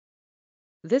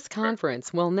This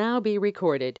conference will now be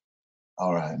recorded.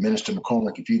 All right, Minister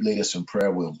McCormick, if you lead us in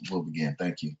prayer, we'll begin.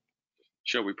 Thank you.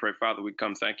 Shall we pray? Father, we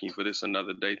come thanking you for this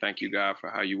another day. Thank you, God,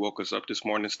 for how you woke us up this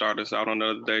morning and started us out on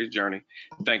another day's journey.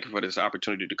 Thank you for this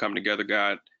opportunity to come together,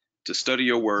 God, to study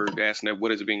your word, asking that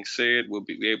what is being said will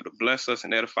be able to bless us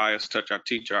and edify us, touch our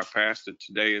teacher, our pastor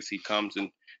today as he comes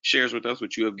and shares with us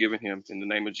what you have given him. In the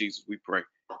name of Jesus, we pray.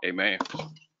 Amen.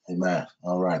 Amen.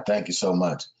 All right, thank you so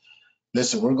much.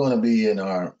 Listen, we're going to be in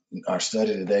our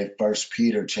study today, 1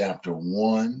 Peter chapter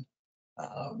 1.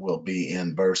 We'll be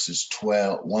in verses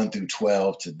 1 through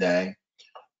 12 today.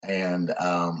 And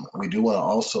we do want to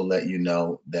also let you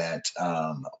know that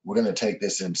we're going to take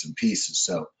this in some pieces.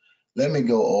 So let me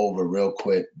go over real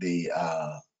quick the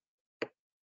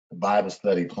Bible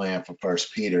study plan for 1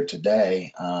 Peter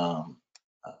today.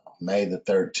 May the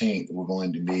 13th, we're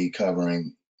going to be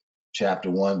covering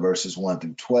chapter 1, verses 1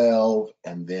 through 12.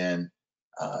 And then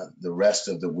the rest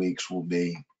of the weeks will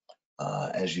be,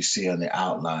 as you see on the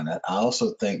outline. I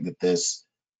also think that this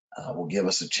will give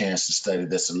us a chance to study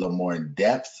this a little more in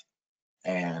depth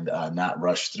and not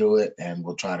rush through it. And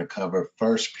we'll try to cover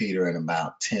 1 Peter in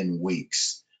about 10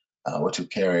 weeks, which will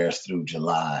carry us through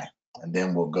July. And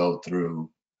then we'll go through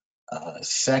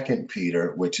 2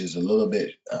 Peter, which is a little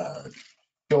bit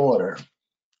shorter.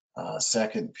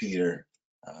 2 Peter,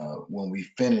 when we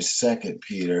finish 2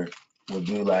 Peter, we'll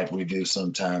do like we do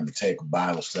sometime to take a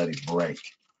Bible study break.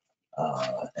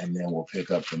 And then we'll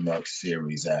pick up the next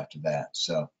series after that.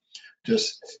 So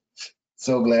just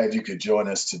so glad you could join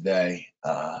us today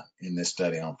in this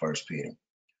study on 1 Peter.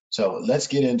 So let's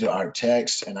get into our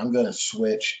text, and I'm going to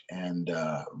switch and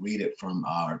read it from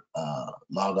our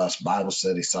Logos Bible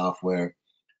Study software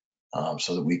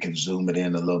so that we can zoom it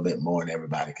in a little bit more and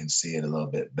everybody can see it a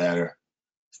little bit better,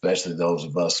 especially those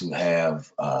of us who have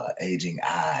aging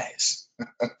eyes.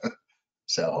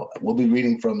 So we'll be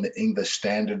reading from the English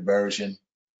Standard Version,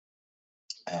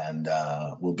 and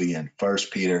we'll be in 1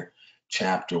 Peter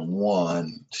chapter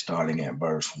 1, starting at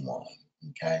verse 1.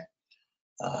 Okay.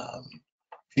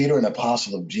 Peter, an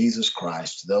apostle of Jesus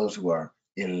Christ, to those who are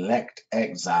elect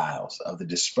exiles of the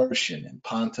dispersion in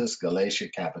Pontus, Galatia,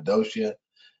 Cappadocia,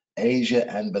 Asia,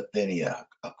 and Bithynia,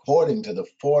 according to the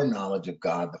foreknowledge of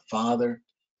God the Father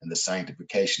and the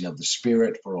sanctification of the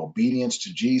Spirit, for obedience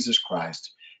to Jesus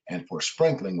Christ and for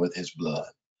sprinkling with his blood.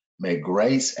 May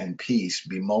grace and peace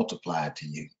be multiplied to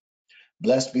you.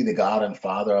 Blessed be the God and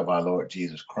Father of our Lord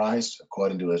Jesus Christ.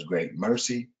 According to his great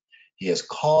mercy, he has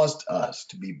caused us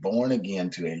to be born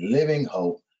again to a living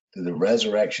hope through the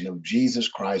resurrection of Jesus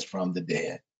Christ from the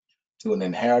dead, to an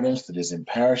inheritance that is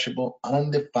imperishable,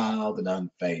 undefiled, and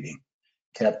unfading,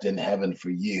 kept in heaven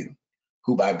for you,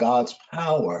 who by God's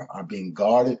power are being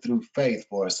guarded through faith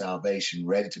for a salvation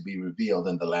ready to be revealed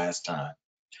in the last time.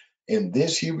 In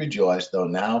this you rejoice, though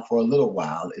now for a little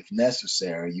while, if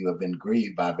necessary, you have been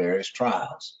grieved by various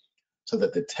trials, so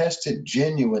that the tested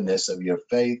genuineness of your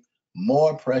faith,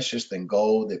 more precious than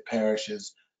gold that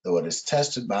perishes, though it is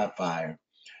tested by fire,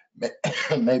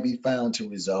 may be found to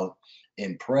result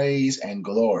in praise and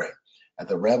glory at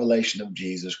the revelation of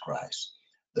Jesus Christ.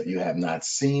 Though you have not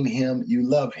seen him, you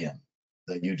love him.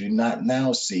 Though you do not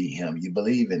now see him, you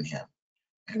believe in him,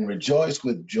 and rejoice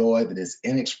with joy that is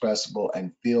inexpressible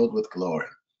and filled with glory,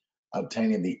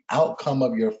 obtaining the outcome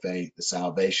of your faith, the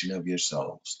salvation of your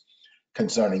souls.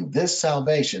 Concerning this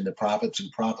salvation, the prophets who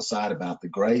prophesied about the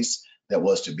grace that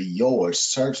was to be yours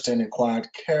searched and inquired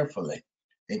carefully,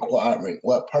 inquiring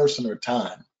what person or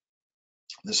time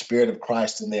the Spirit of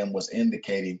Christ in them was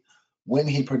indicating when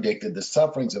he predicted the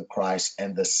sufferings of Christ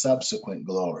and the subsequent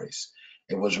glories.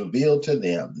 It was revealed to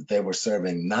them that they were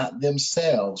serving not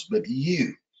themselves, but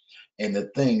you, in the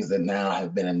things that now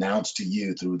have been announced to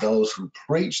you through those who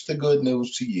preach the good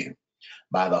news to you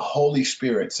by the Holy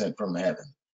Spirit sent from heaven,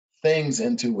 things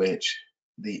into which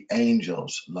the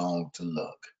angels long to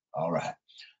look. All right.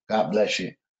 God bless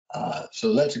you.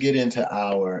 So let's get into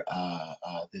our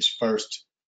this first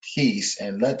piece,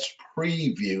 and let's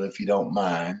preview, if you don't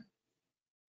mind.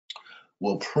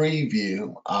 We'll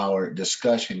preview our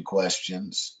discussion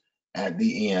questions at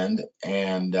the end,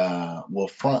 and we'll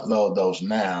front load those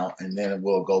now, and then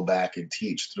we'll go back and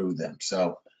teach through them.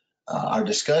 So our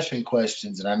discussion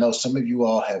questions, and I know some of you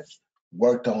all have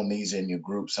worked on these in your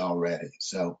groups already.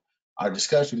 So our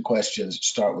discussion questions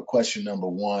start with question number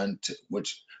 1,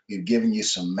 which we've given you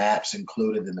some maps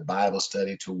included in the Bible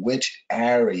study to which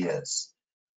areas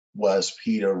was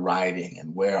Peter writing,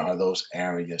 and where are those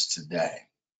areas today?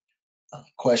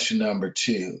 Question number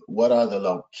 2, what does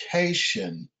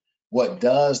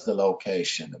the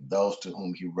location of those to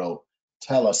whom he wrote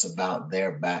tell us about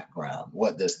their background?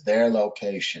 What does their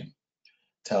location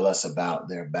tell us about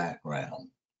their background.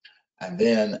 And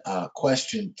then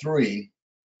question 3,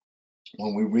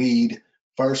 when we read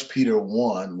 1 Peter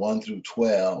 1 through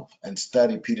 12, and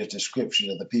study Peter's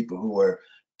description of the people who were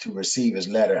to receive his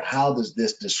letter, how does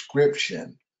this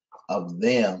description of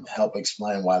them help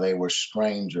explain why they were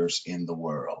strangers in the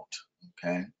world?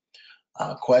 Okay.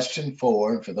 Question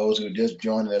 4, for those who are just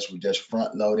joining us, we're just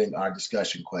front loading our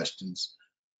discussion questions.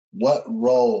 What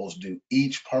roles do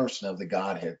each person of the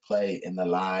Godhead play in the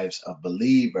lives of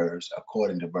believers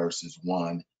according to verses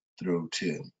 1 through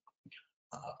 2?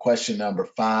 Question number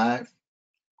 5,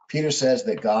 Peter says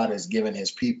that God has given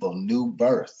his people new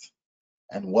birth.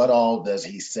 And what all does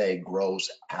he say grows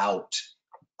out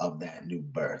of that new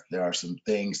birth? There are some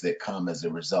things that come as a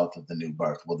result of the new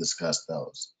birth. We'll discuss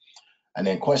those. And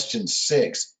then question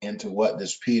 6, into what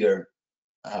does 1 Peter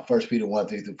 1,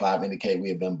 3 through 5 indicate we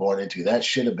have been born into? That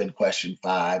should have been question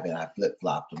 5, and I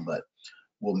flip-flopped them, but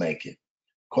we'll make it.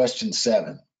 Question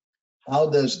 7, how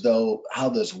does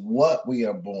what we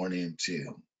are born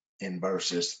into in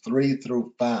verses 3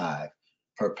 through 5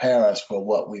 prepare us for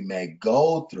what we may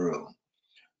go through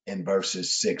in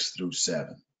verses 6 through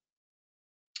 7?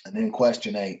 And then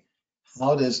question 8,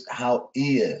 how does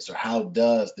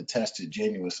the tested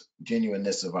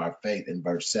genuineness of our faith in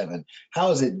verse 7,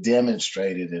 how is it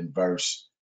demonstrated in verse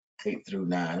 8 through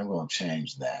 9? I'm going to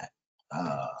change that.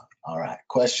 All right.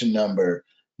 Question number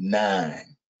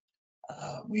 9.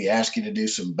 We ask you to do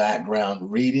some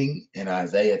background reading in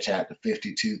Isaiah chapter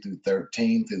 52 through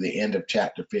 13 through the end of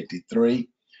chapter 53.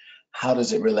 How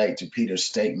does it relate to Peter's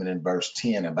statement in verse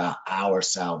 10 about our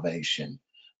salvation?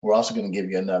 We're also going to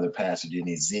give you another passage in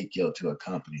Ezekiel to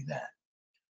accompany that.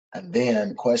 And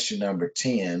then question number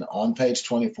 10, on page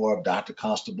 24 of Dr.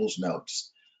 Constable's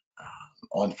notes,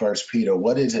 on 1 Peter,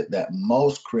 what is it that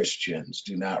most Christians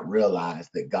do not realize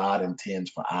that God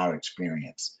intends for our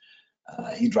experience?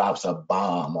 He drops a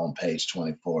bomb on page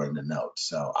 24 in the notes.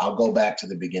 So I'll go back to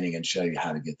the beginning and show you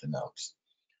how to get the notes.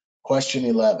 Question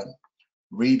 11,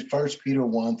 read 1 Peter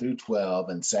 1 through 12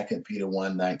 and 2 Peter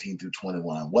 1, 19 through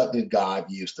 21. What did God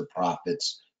use the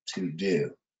prophets to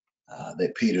do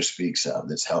that Peter speaks of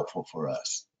that's helpful for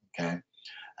us? Okay.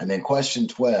 And then question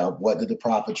 12, what did the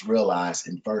prophets realize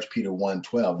in 1 Peter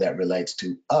 1:12 that relates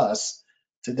to us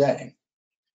today?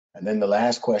 And then the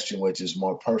last question, which is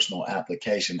more personal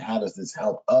application, how does this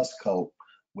help us cope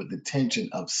with the tension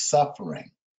of suffering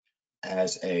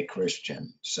as a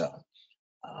Christian? So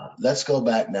let's go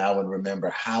back now and remember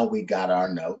how we got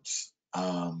our notes.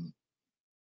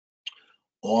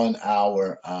 On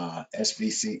our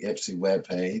SBCYPSI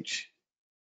webpage,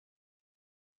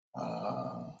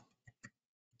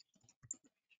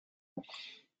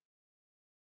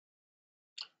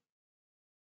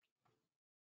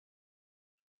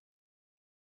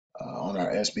 on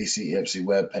our SBCYPSI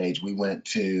webpage, we went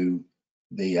to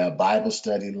the Bible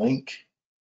study link,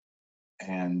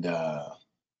 and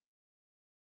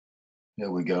here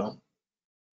we go.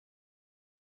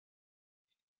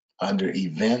 Under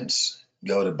events,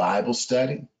 go to Bible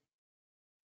study.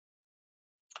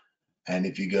 And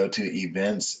if you go to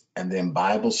events and then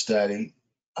Bible study,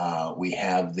 we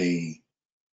have the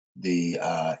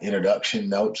introduction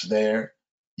notes there.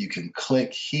 You can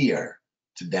click here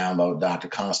to download Dr.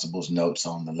 Constable's notes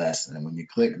on the lesson. And when you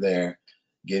click there,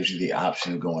 it gives you the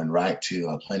option of going right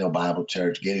to Plano Bible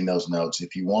Church, getting those notes.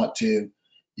 If you want to,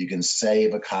 you can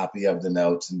save a copy of the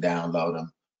notes and download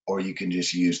them, or you can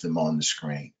just use them on the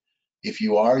screen. If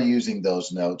you are using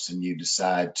those notes and you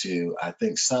decide to, I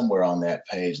think somewhere on that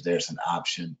page, there's an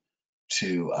option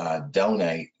to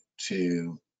donate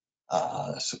to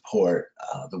support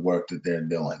the work that they're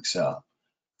doing. So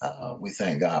we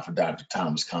thank God for Dr.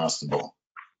 Thomas Constable.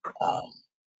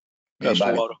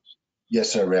 Pastor Waldo.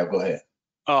 Yes, sir, Rev, go ahead.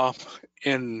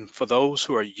 And for those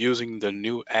who are using the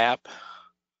new app,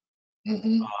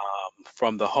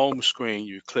 from the home screen,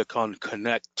 you click on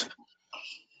Connect,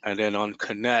 and then on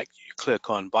Connect, you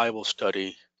click on Bible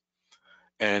Study.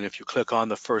 And if you click on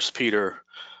the 1 Peter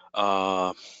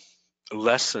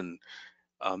lesson,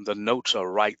 the notes are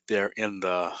right there in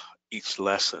each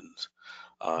lesson.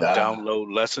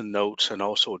 Download lesson notes and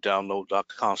also download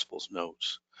Dr. Constable's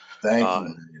notes. Thank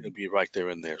you. It'll be right there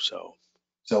in there. So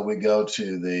we go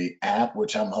to the app,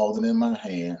 which I'm holding in my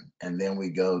hand, and then we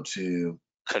go to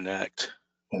Connect.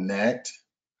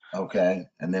 Okay,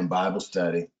 and then Bible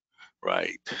study.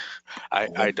 Right.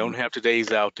 I don't have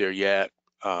today's out there yet,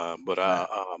 but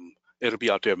it'll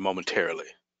be out there momentarily.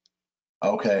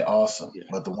 Okay, awesome. Yeah.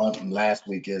 But the one from last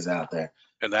week is out there.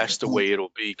 And that's the way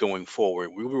it'll be going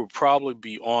forward. We will probably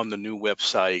be on the new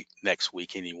website next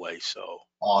week anyway. So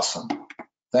awesome.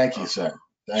 Thank you, sir.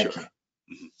 Thank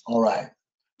you. All right.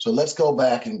 So let's go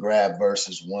back and grab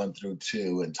verses 1 through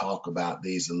 2 and talk about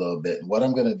these a little bit. And what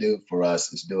I'm going to do for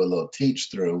us is do a little teach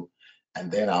through,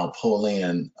 and then I'll pull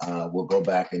in. We'll go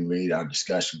back and read our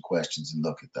discussion questions and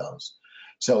look at those.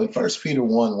 So in 1 Peter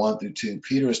 1, 1 through 2,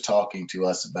 Peter is talking to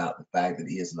us about the fact that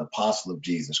he is an apostle of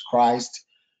Jesus Christ.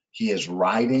 He is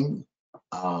writing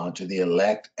to the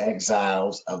elect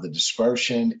exiles of the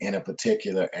dispersion in a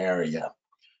particular area.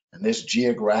 And this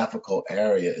geographical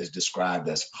area is described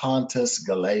as Pontus,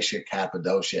 Galatia,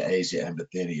 Cappadocia, Asia, and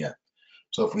Bithynia.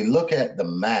 So if we look at the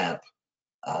map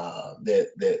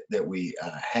that we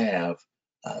have,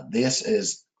 this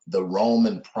is the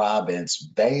Roman province,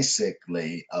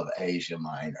 basically, of Asia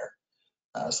Minor.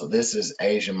 So this is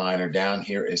Asia Minor. Down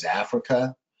here is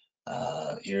Africa.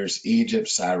 Here's Egypt,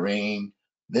 Cyrene.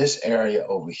 This area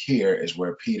over here is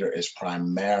where Peter is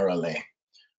primarily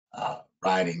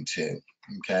writing to.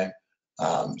 Okay.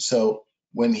 So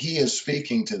when he is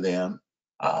speaking to them,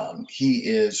 he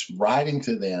is writing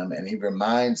to them, and he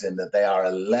reminds them that they are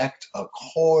elect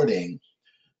according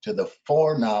to the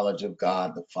foreknowledge of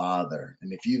God the Father.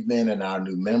 And if you've been in our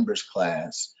new members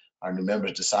class, our new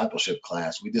members discipleship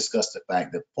class, we discussed the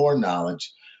fact that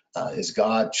foreknowledge is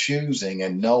God choosing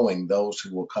and knowing those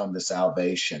who will come to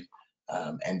salvation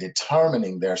and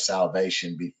determining their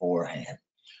salvation beforehand.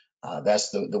 That's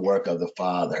the work of the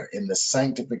Father. In the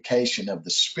sanctification of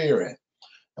the Spirit,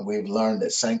 and we've learned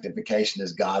that sanctification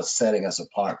is God setting us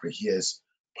apart for his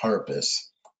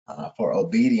purpose, for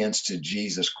obedience to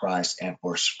Jesus Christ, and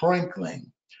for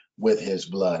sprinkling with his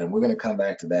blood. And we're going to come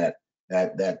back to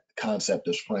that concept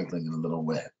of sprinkling in a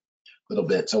little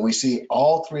bit. So we see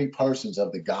all three persons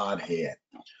of the Godhead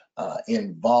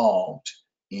involved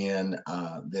in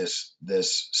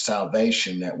this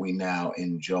salvation that we now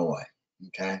enjoy.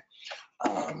 Okay.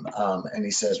 And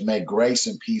he says, may grace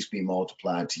and peace be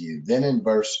multiplied to you. Then in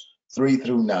verse 3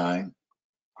 through 9,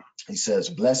 he says,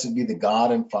 blessed be the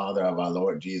God and Father of our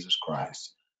Lord Jesus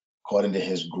Christ. According to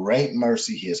his great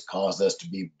mercy, he has caused us to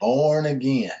be born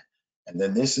again. And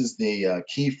then this is the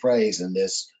key phrase in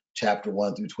this chapter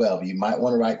 1 through 12. You might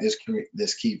want to write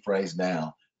this key phrase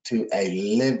down: to a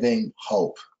living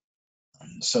hope.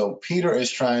 So Peter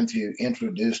is trying to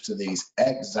introduce to these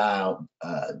exiled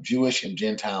Jewish and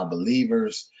Gentile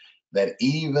believers that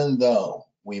even though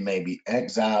we may be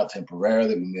exiled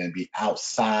temporarily, we may be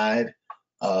outside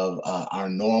of our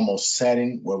normal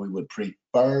setting where we would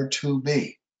prefer to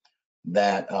be,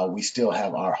 that we still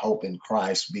have our hope in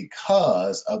Christ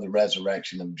because of the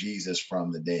resurrection of Jesus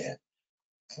from the dead.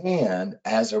 And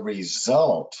as a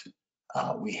result,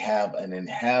 we have an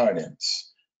inheritance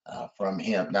from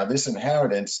him. Now, this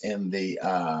inheritance in the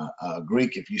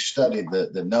Greek, if you study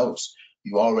the notes,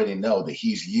 you already know that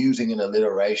he's using an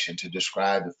alliteration to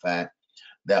describe the fact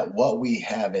that what we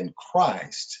have in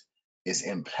Christ is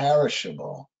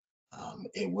imperishable.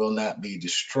 It will not be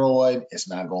destroyed. It's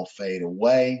not going to fade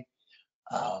away.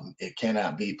 It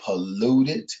cannot be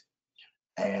polluted,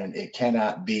 and it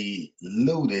cannot be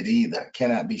looted either. It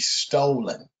cannot be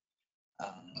stolen.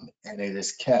 And it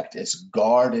is kept, it's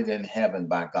guarded in heaven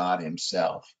by God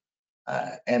himself.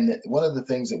 And one of the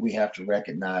things that we have to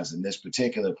recognize in this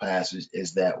particular passage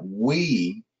is that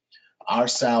our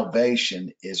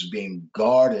salvation is being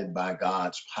guarded by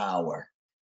God's power.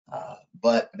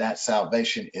 But that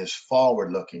salvation is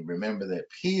forward looking. Remember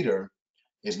that Peter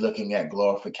is looking at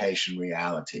glorification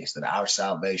realities, that our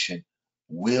salvation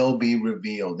will be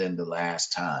revealed in the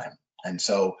last time. And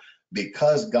so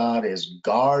because God is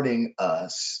guarding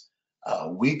us,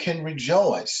 we can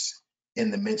rejoice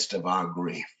in the midst of our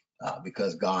grief.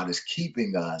 Because God is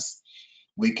keeping us,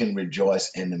 we can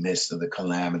rejoice in the midst of the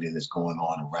calamity that's going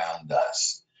on around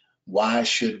us. Why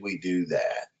should we do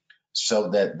that? So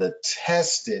that the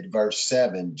tested, verse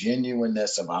 7,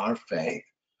 genuineness of our faith,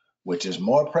 which is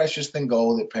more precious than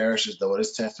gold that perishes though it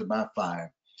is tested by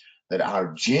fire, that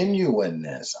our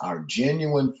genuineness, our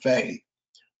genuine faith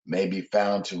may be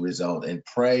found to result in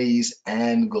praise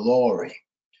and glory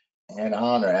and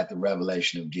honor at the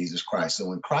revelation of Jesus Christ. So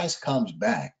when Christ comes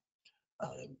back,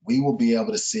 we will be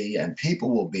able to see, and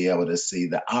people will be able to see,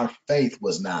 that our faith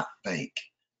was not fake.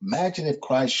 Imagine if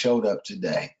Christ showed up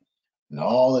today and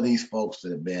all of these folks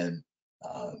that have been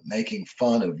making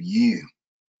fun of you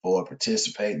for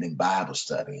participating in Bible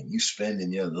study, and you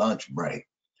spending your lunch break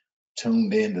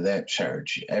tuned into that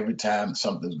church. Every time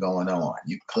something's going on,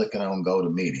 you clicking on go to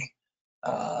meeting.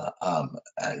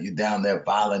 You're down there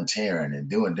volunteering and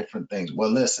doing different things. Well,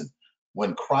 listen,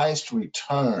 when Christ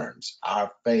returns,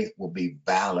 our faith will be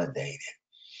validated.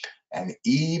 And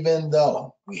even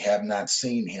though we have not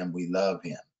seen him, we love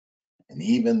him. And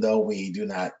even though we do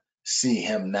not see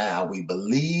him now, we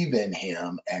believe in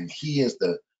him, and he is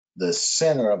the the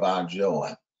center of our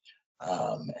joy.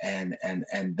 And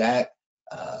that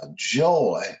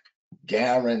joy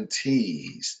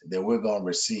guarantees that we're going to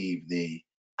receive the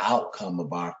outcome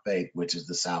of our faith, which is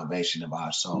the salvation of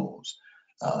our souls.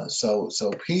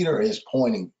 So Peter is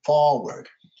pointing forward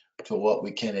to what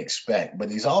we can expect,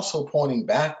 but he's also pointing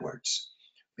backwards,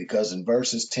 because in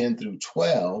verses 10 through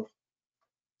 12,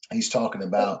 he's talking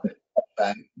about the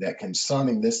fact that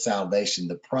concerning this salvation,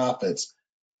 the prophets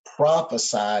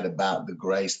prophesied about the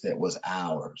grace that was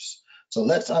ours. So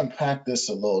let's unpack this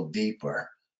a little deeper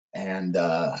and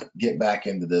get back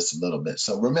into this a little bit.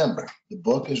 So remember, the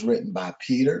book is written by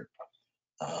Peter,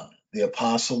 the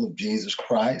apostle of Jesus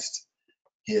Christ.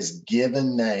 His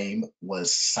given name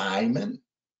was Simon,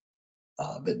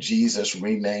 but Jesus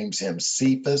renames him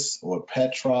Cephas or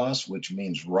Petros, which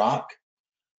means rock,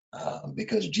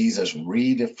 because Jesus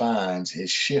redefines his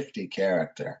shifty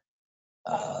character.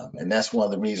 And that's one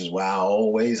of the reasons why I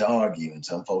always argue, and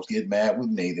some folks get mad with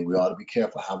me, that we ought to be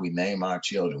careful how we name our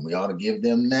children. We ought to give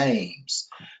them names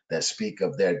that speak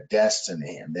of their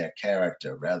destiny and their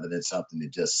character rather than something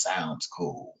that just sounds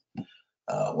cool.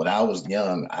 When I was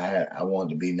young, I wanted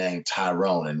to be named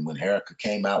Tyrone. And when Erica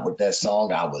came out with that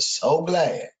song, I was so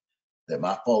glad that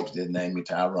my folks didn't name me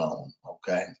Tyrone.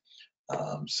 Okay.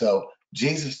 So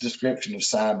Jesus' description of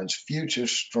Simon's future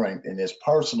strength in his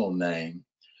personal name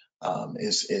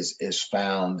is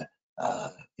found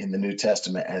in the New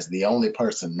Testament as the only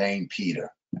person named Peter.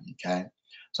 Okay.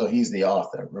 So he's the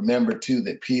author. Remember too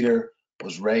that Peter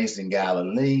was raised in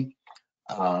Galilee.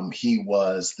 He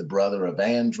was the brother of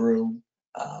Andrew.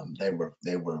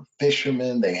 They were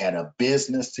fishermen. They had a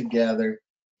business together.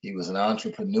 He was an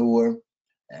entrepreneur,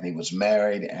 and he was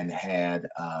married and had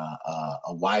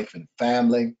a wife and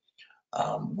family.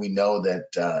 We know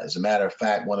that, as a matter of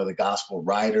fact, one of the gospel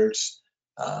writers,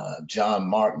 John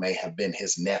Mark, may have been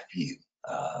his nephew,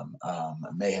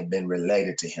 may have been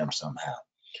related to him somehow.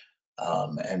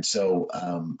 And so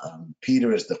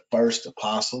Peter is the first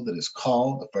apostle that is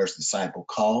called, the first disciple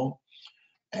called.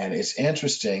 And it's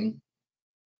interesting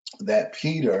that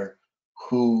Peter,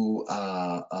 who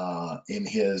in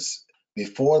his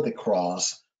before the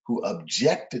cross, who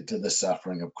objected to the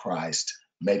suffering of Christ,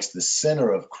 makes the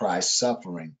center of Christ's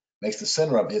suffering, makes the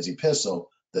center of his epistle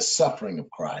the suffering of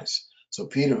Christ. So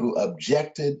Peter, who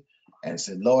objected and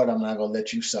said, Lord, I'm not going to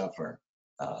let you suffer.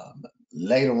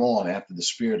 Later on, after the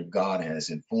Spirit of God has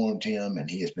informed him and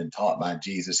he has been taught by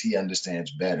Jesus, he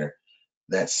understands better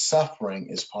that suffering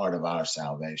is part of our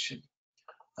salvation.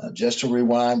 Just to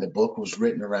rewind, the book was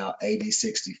written around AD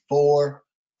 64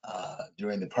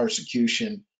 during the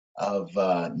persecution of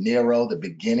Nero, the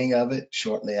beginning of it,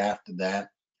 shortly after that,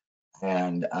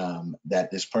 and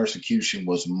that this persecution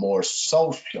was more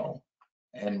social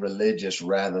and religious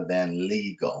rather than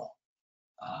legal.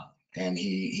 And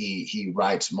he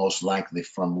writes most likely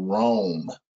from Rome,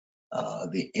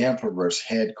 the emperor's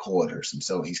headquarters, and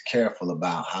so he's careful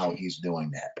about how he's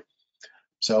doing that.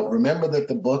 So remember that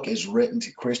the book is written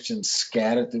to Christians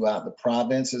scattered throughout the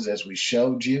provinces, as we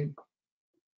showed you.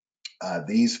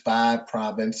 These 5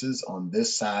 provinces on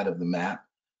this side of the map.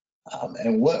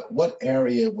 And what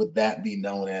area would that be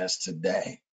known as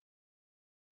today?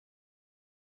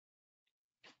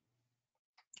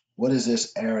 What is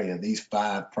this area, these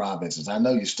 5 provinces? I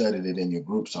know you studied it in your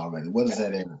groups already. What is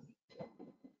that area?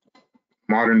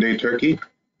 Modern day Turkey.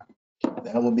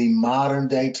 That would be modern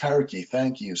day Turkey.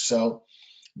 Thank you. So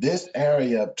this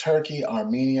area of Turkey,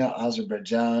 Armenia,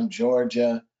 Azerbaijan,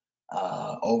 Georgia,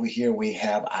 over here we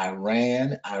have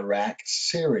Iran, Iraq,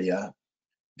 Syria.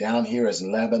 Down here is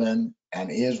Lebanon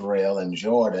and Israel and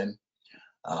Jordan.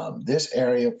 This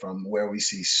area from where we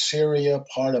see Syria,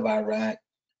 part of Iraq,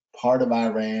 part of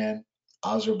Iran,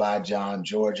 Azerbaijan,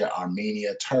 Georgia,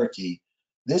 Armenia, Turkey.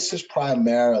 This is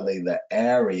primarily the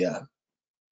area,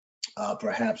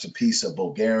 perhaps a piece of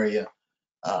Bulgaria,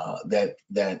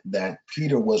 that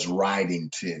Peter was writing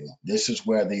to. This is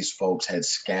where these folks had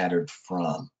scattered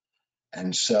from.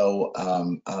 And so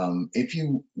if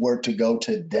you were to go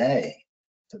today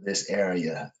to this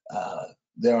area,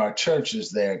 there are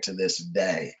churches there to this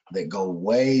day that go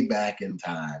way back in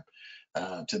time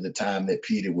to the time that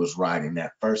Peter was writing.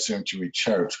 That first century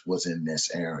church was in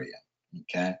this area.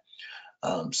 Okay.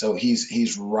 So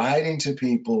he's writing to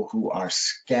people who are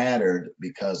scattered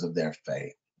because of their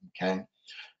faith. Okay.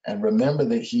 And remember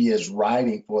that he is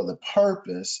writing for the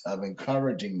purpose of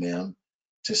encouraging them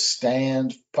to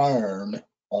stand firm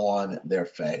on their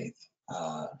faith,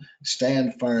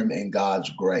 stand firm in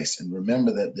God's grace. And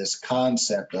remember that this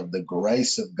concept of the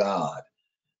grace of God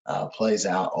plays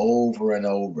out over and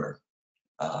over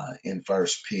in 1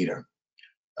 Peter.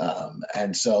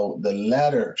 And so the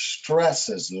letter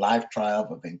stresses life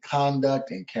triumphant in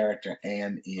conduct, in character,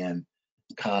 and in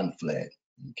conflict.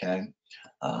 Okay.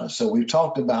 So we've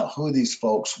talked about who these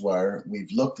folks were.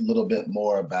 We've looked a little bit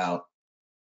more about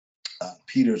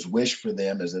Peter's wish for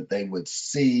them is that they would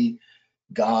see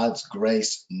God's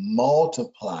grace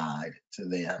multiplied to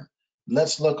them.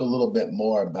 Let's look a little bit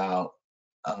more about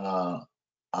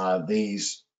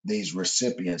these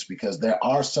recipients, because there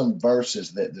are some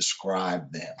verses that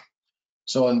describe them.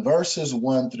 So in verses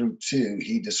 1 through 2,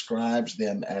 he describes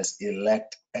them as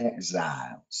elect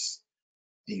exiles.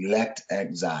 Elect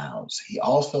exiles. He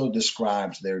also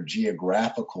describes their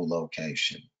geographical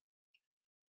location.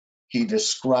 He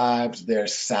describes their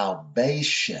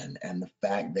salvation and the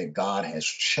fact that God has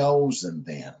chosen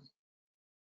them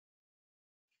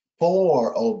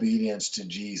for obedience to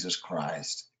Jesus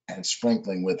Christ and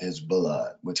sprinkling with his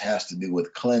blood, which has to do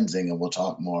with cleansing, and we'll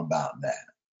talk more about that.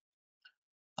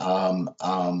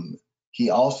 He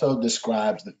also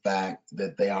describes the fact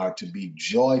that they are to be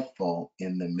joyful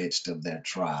in the midst of their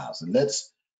trials. And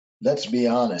let's be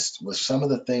honest, with some of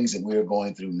the things that we're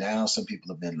going through now, some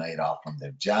people have been laid off from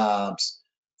their jobs.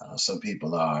 Some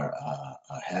people are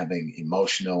having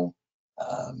emotional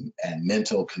and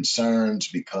mental concerns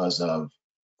because of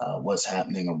what's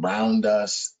happening around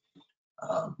us.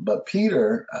 But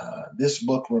Peter, this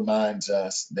book reminds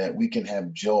us that we can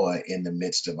have joy in the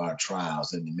midst of our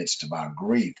trials, in the midst of our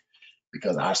grief,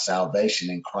 because our salvation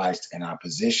in Christ and our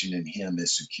position in him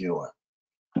is secure.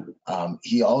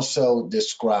 He also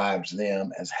describes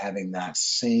them as having not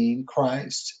seen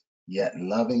Christ, yet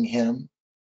loving him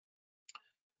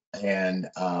and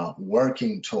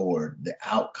working toward the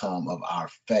outcome of our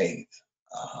faith.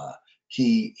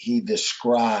 He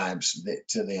describes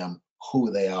to them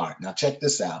who they are. Now check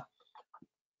this out.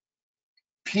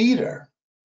 Peter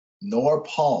nor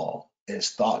Paul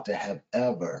is thought to have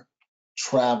ever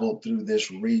traveled through this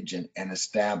region and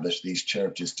established these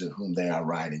churches to whom they are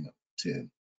writing to.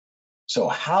 So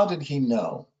how did he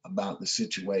know about the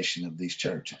situation of these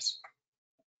churches?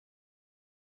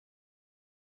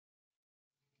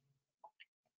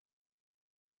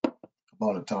 Come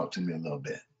on and talk to me a little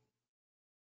bit.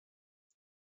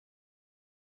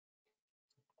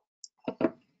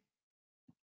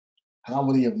 How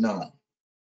would he have known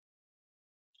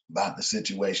about the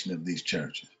situation of these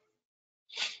churches?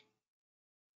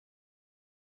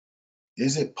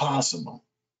 Is it possible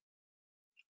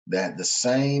that the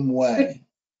same way,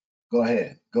 go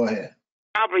ahead.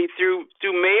 Probably through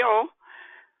mail,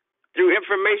 through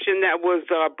information that was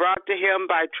brought to him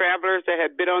by travelers that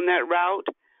had been on that route.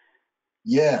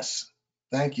 Yes.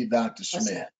 Thank you, Dr.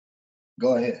 Smith.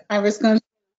 Go ahead. I was going to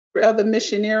say other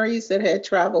missionaries that had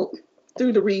traveled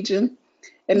through the region,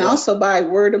 and Yes. also by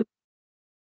word of.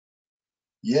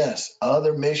 Yes,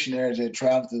 other missionaries that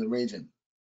traveled through the region.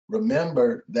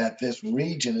 Remember that this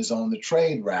region is on the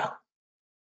trade route.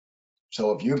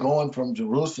 So if you're going from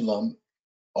Jerusalem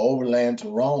overland to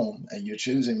Rome and you're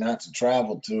choosing not to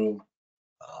travel through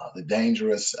the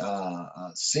dangerous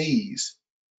seas,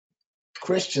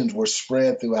 Christians were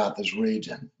spread throughout this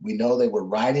region. We know they were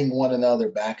writing one another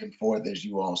back and forth, as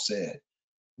you all said.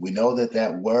 We know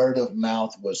that word of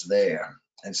mouth was there.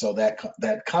 And so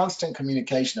that constant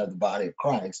communication of the body of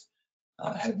Christ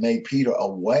had made Peter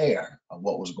aware of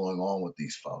what was going on with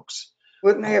these folks.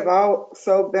 Wouldn't they have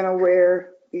also been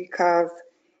aware, because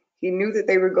he knew that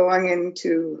they were going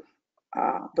into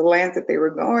the land that they were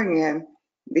going in?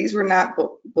 These were not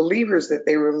believers that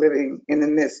they were living in the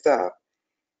midst of.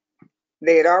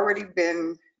 They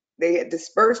had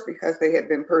dispersed because they had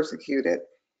been persecuted.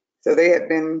 So they had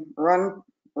been run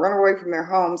away from their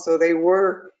homes. So they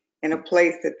were in a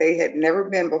place that they had never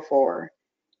been before.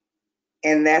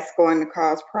 And that's going to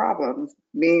cause problems.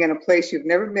 Being in a place you've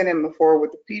never been in before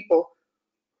with the people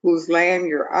whose land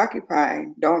you're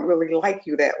occupying don't really like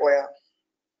you that well.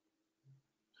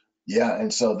 Yeah,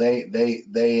 and so they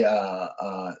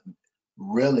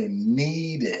really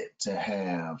needed to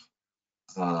have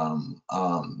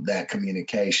that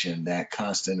communication, that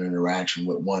constant interaction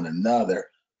with one another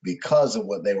because of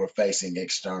what they were facing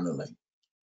externally.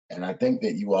 And I think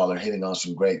that you all are hitting on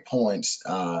some great points.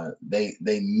 They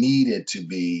needed to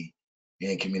be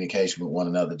in communication with one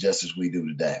another, just as we do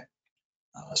today.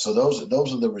 So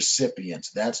those are the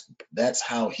recipients. That's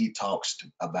how he talks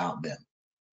about them.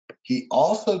 He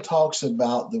also talks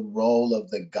about the role of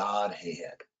the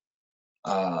Godhead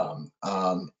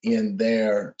in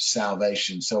their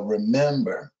salvation. So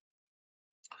remember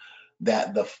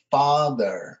that the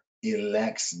Father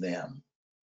elects them.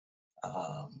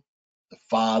 The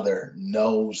Father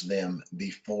knows them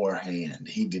beforehand.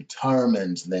 He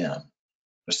determines them.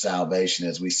 for salvation,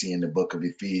 as we see in the book of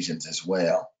Ephesians as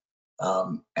well.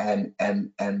 And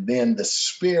then the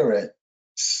Spirit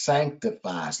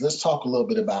sanctifies. Let's talk a little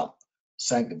bit about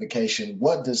sanctification.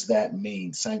 What does that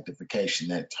mean, sanctification,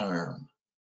 that term?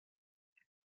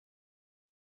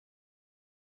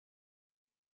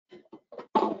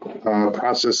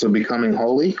 Process of becoming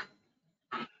holy.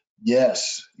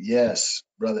 Yes,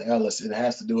 Brother Ellis. It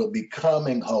has to do with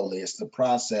becoming holy. It's the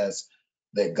process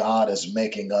that God is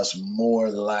making us more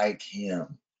like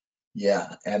Him.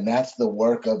 Yeah, and that's the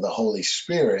work of the Holy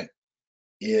Spirit,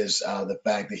 is the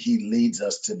fact that He leads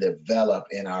us to develop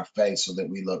in our faith so that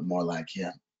we look more like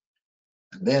Him.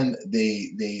 And then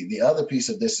the other piece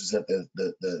of this is that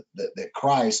that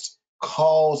Christ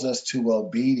calls us to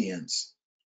obedience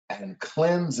and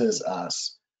cleanses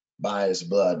us by His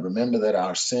blood. Remember that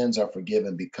our sins are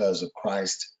forgiven because of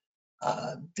Christ's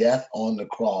death on the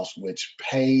cross, which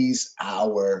pays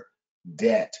our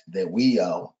debt that we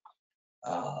owe,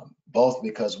 both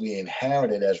because we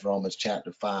inherited, as Romans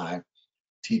chapter 5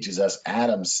 teaches us,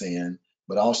 Adam's sin,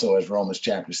 but also as Romans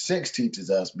chapter 6 teaches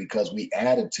us, because we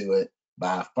added to it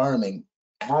by affirming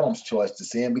Adam's choice to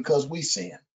sin because we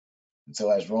sin. And so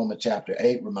as Romans chapter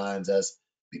 8 reminds us,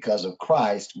 because of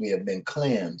Christ, we have been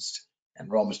cleansed.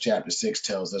 And Romans chapter 6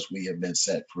 tells us we have been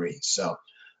set free. So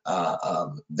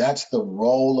that's the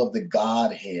role of the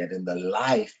Godhead in the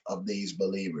life of these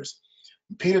believers.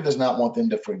 Peter does not want them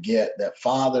to forget that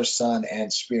Father, Son,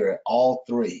 and Spirit, all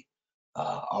three,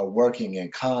 are working in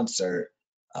concert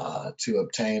to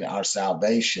obtain our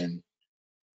salvation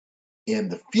in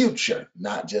the future,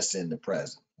 not just in the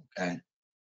present. Okay.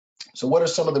 So what are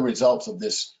some of the results of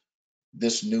this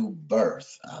new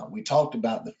birth? We talked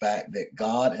about the fact that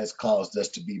God has caused us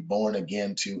to be born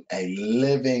again to a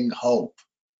living hope.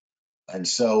 And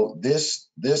so this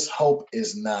hope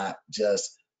is not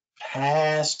just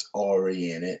past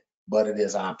oriented, but it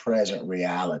is our present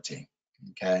reality.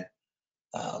 Okay.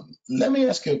 Let me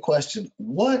ask you a question.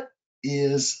 What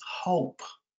is hope?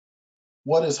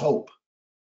 What is hope?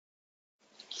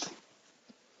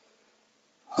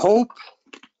 Hope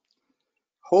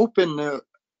in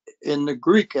the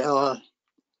Greek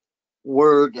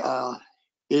word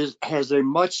has a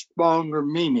much stronger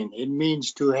meaning. It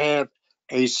means to have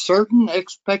a certain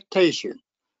expectation.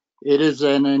 It is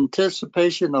an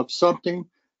anticipation of something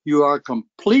you are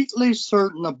completely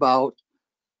certain about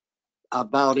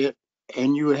it,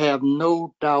 and you have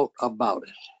no doubt about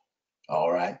it. All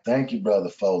right. Thank you, Brother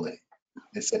Foley.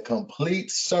 It's a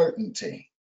complete certainty.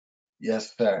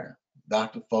 Yes, sir.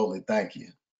 Dr. Foley, thank you.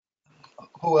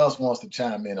 Who else wants to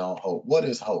chime in on hope? What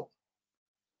is hope?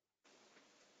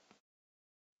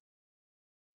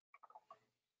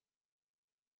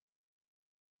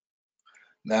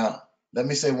 Now, let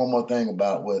me say one more thing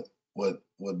about what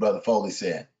Brother Foley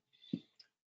said.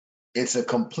 It's a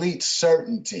complete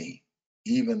certainty,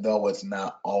 even though it's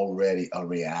not already a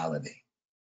reality.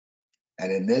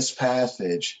 And in this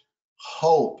passage,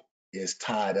 hope is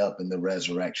tied up in the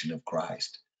resurrection of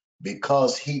Christ.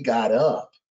 Because He got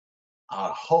up,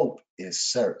 our hope is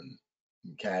certain.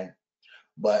 Okay.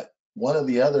 But one of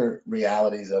the other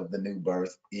realities of the new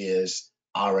birth is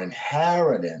our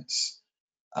inheritance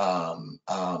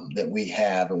that we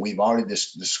have, and we've already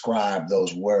described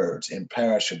those words: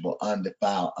 imperishable,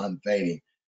 undefiled, unfading,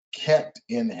 kept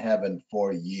in heaven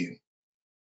for you.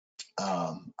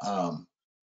 And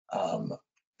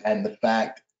the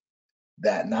fact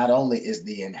that not only is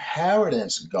the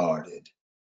inheritance guarded,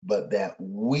 but that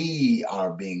we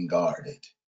are being guarded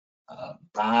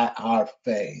by our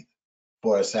faith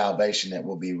for a salvation that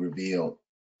will be revealed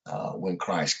when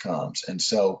Christ comes. And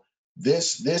so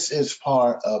this is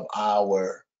part of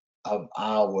our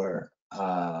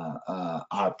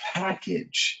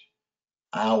package,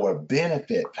 our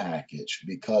benefit package,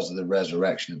 because of the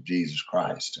resurrection of Jesus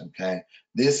Christ. Okay,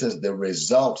 this is the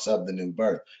results of the new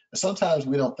birth. And sometimes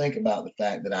we don't think about the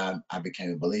fact that I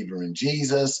became a believer in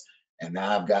Jesus, and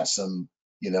now I've got some,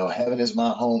 heaven is my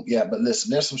home. Yeah, but listen,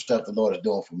 there's some stuff the Lord is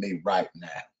doing for me right now.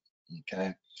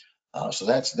 Okay. So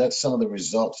that's some of the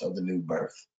results of the new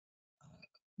birth.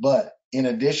 But in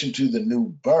addition to the new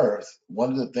birth,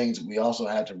 one of the things that we also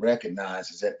have to recognize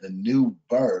is that the new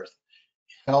birth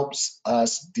helps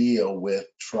us deal with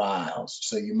trials.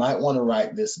 So you might want to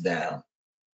write this down,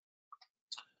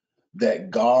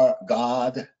 that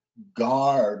God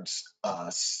guards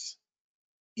us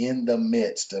in the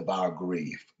midst of our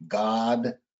grief.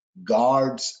 God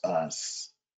guards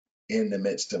us in the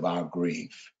midst of our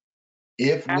grief.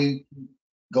 If we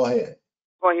go ahead.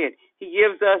 Go ahead. He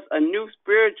gives us a new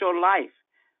spiritual life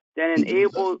that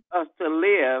enables us to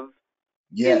live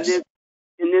Yes.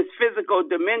 in this physical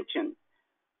dimension.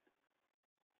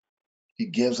 He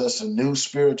gives us a new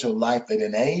spiritual life that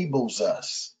enables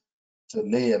us to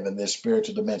live in this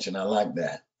spiritual dimension. I like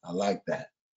that. I like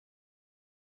that.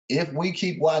 If we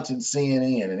keep watching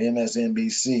CNN and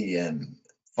MSNBC and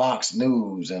Fox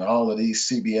News and all of these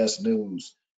CBS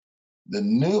News, the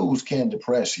news can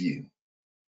depress you.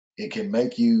 It can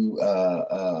make you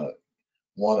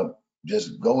want to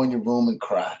just go in your room and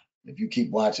cry if you keep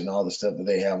watching all the stuff that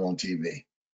they have on TV.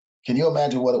 Can you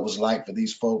imagine what it was like for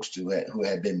these folks who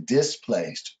had been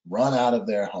displaced, run out of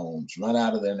their homes, run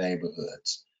out of their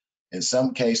neighborhoods? In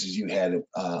some cases, you had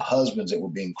husbands that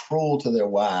were being cruel to their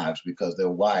wives because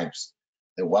their wives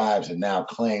had now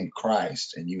claimed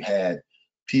Christ, and you had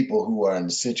people who are in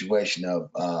the situation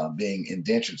of being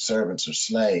indentured servants or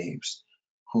slaves,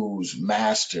 whose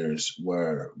masters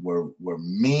were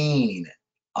mean,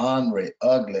 ornery,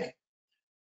 ugly,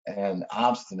 and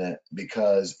obstinate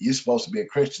because you're supposed to be a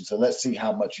Christian, so let's see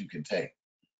how much you can take.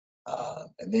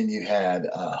 And then you had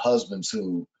husbands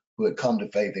who had come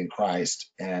to faith in Christ,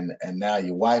 and now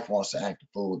your wife wants to act a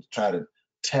fool to try to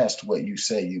test what you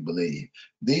say you believe.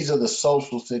 These are the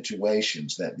social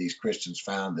situations that these Christians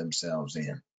found themselves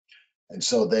in, and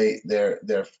so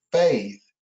their faith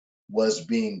was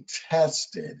being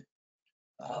tested.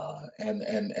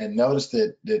 And notice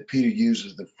that Peter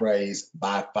uses the phrase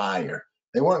by fire.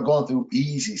 They weren't going through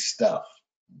easy stuff,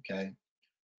 okay?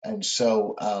 And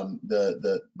so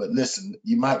but listen,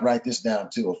 you might write this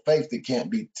down too. A faith that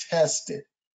can't be tested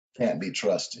can't be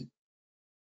trusted.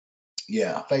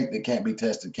 Yeah, a faith that can't be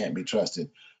tested can't be trusted.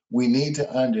 We need to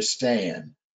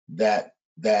understand that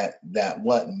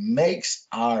what makes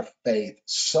our faith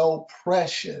so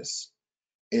precious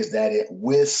is that it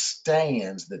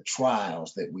withstands the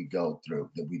trials that we go through,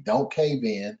 that we don't cave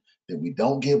in, that we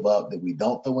don't give up, that we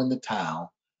don't throw in the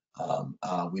towel.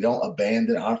 We don't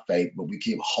abandon our faith, but we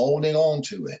keep holding on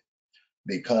to it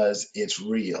because it's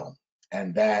real.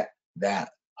 And that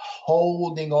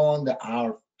holding on to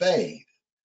our faith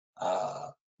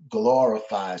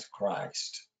glorifies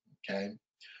Christ, okay?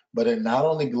 But it not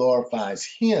only glorifies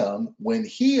him, when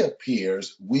he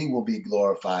appears, we will be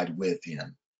glorified with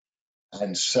him.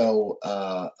 And so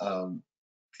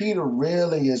Peter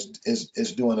really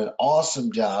is doing an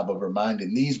awesome job of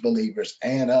reminding these believers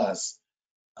and us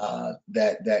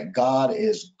that God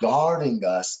is guarding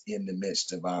us in the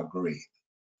midst of our grief.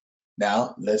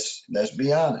 Now, let's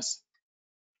be honest.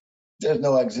 There's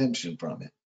no exemption from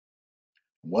it.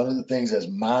 One of the things that's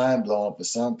mind-blowing for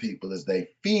some people is they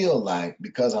feel like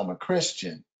because I'm a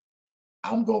Christian,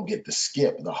 I'm going to get to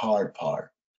skip the hard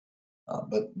part.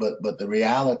 But the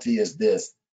reality is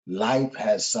this: life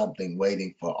has something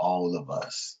waiting for all of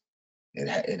us.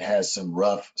 It has some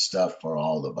rough stuff for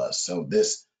all of us. So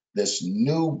this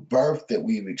new birth that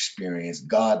we've experienced,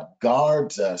 God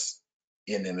guards us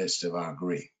in the midst of our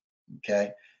grief.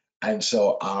 Okay, and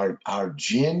so our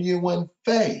genuine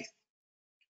faith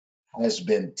has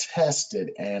been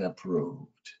tested and approved.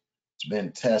 It's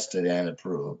been tested and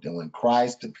approved, and when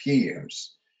Christ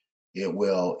appears, it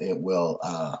will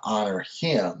honor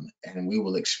him, and we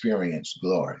will experience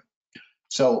glory.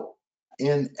 So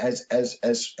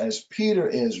as Peter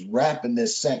is wrapping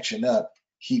this section up,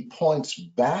 he points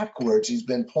backwards. He's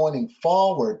been pointing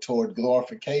forward toward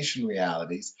glorification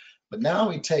realities, but now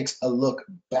he takes a look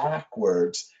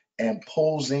backwards and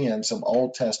pulls in some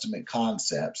Old Testament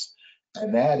concepts.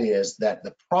 And that is that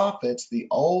the prophets, the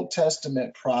Old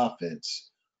Testament prophets,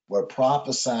 were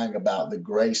prophesying about the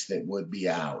grace that would be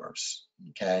ours.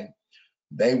 Okay.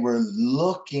 They were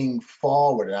looking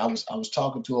forward. And I was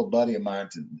talking to a buddy of mine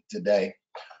today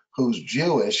who's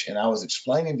Jewish, and I was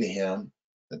explaining to him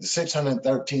that the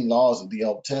 613 laws of the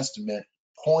Old Testament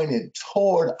pointed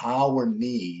toward our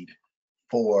need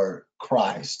for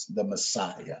Christ, the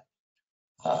Messiah.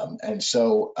 And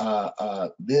so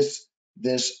this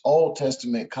Old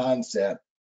Testament concept,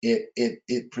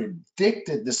 it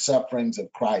predicted the sufferings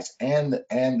of Christ and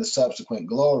the subsequent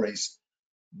glories,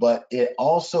 but it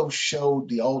also showed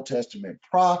the Old Testament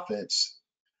prophets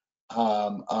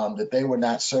that they were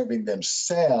not serving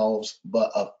themselves,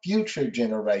 but a future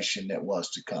generation that was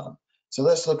to come. So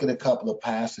let's look at a couple of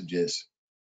passages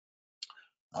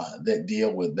that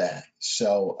deal with that.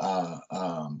 So,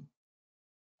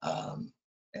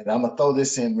 and I'm going to throw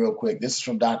this in real quick. This is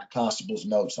from Dr. Constable's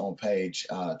notes on page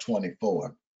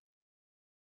 24.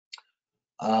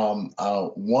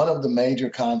 One of the major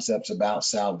concepts about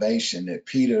salvation that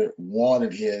Peter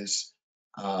wanted his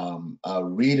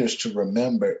readers to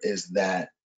remember is that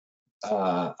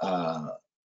our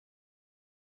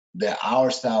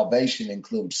salvation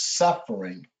includes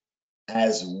suffering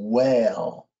as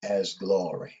well as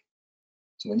glory.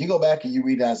 So when you go back and you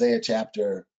read Isaiah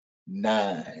chapter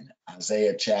 9,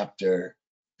 Isaiah chapter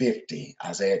 50,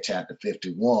 Isaiah chapter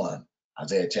 51,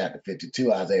 Isaiah chapter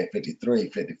 52, Isaiah 53,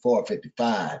 54,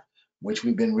 55, which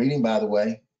we've been reading, by the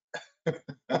way,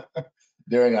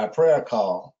 during our prayer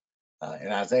call,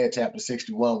 in Isaiah chapter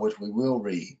 61, which we will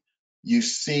read, you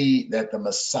see that the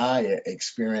Messiah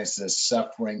experiences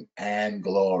suffering and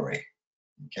glory.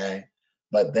 Okay.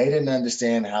 But they didn't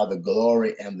understand how the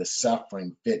glory and the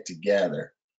suffering fit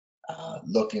together,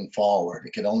 looking forward.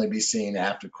 It could only be seen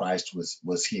after Christ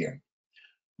was here.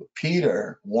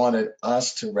 Peter wanted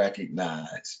us to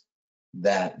recognize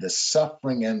that the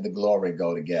suffering and the glory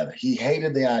go together. He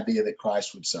hated the idea that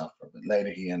Christ would suffer, but later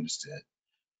he understood.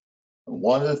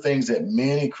 One of the things that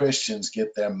many Christians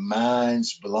get their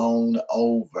minds blown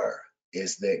over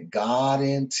is that God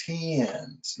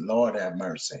intends, Lord have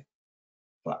mercy,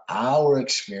 for our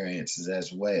experiences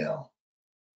as well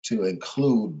to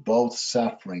include both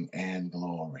suffering and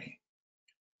glory.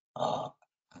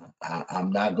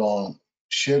 I'm not going to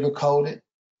sugarcoat it.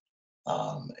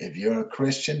 If you're a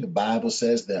Christian, the Bible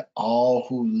says that all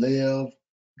who live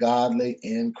godly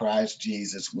in Christ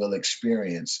Jesus will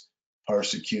experience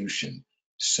persecution.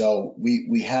 So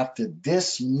we have to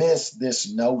dismiss this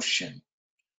notion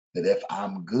that if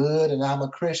I'm good and I'm a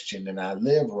Christian and I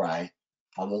live right,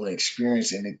 I won't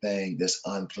experience anything that's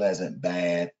unpleasant,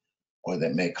 bad, or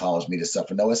that may cause me to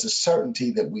suffer. No, it's a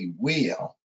certainty that we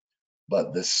will,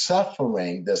 but the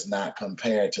suffering does not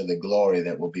compare to the glory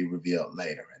that will be revealed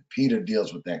later. And Peter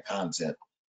deals with that concept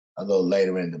a little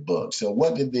later in the book. So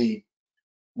what did the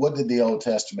Old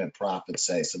Testament prophet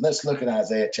say? So let's look at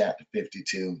Isaiah chapter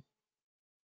 52,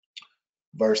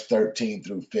 verse 13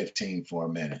 through 15 for a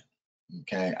minute.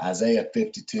 Okay, Isaiah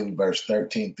 52, verse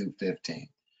 13 through 15.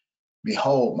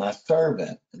 Behold, my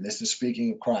servant, and this is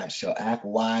speaking of Christ, shall act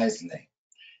wisely.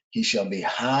 He shall be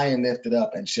high and lifted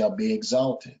up and shall be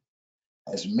exalted.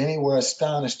 As many were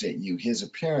astonished at you, his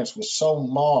appearance was so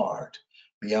marred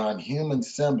beyond human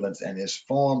semblance, and his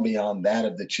form beyond that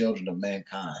of the children of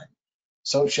mankind.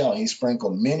 So shall he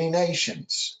sprinkle many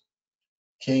nations.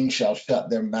 Kings shall shut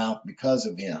their mouth because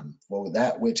of him, for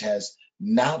that which has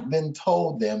not been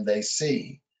told them they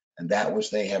see, and that which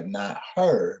they have not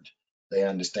heard they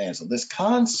understand. So this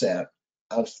concept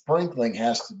of sprinkling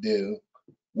has to do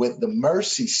with the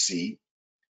mercy seat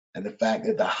and the fact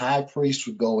that the high priest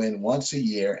would go in once a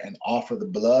year and offer the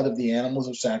blood of the animals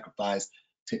of sacrifice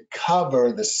to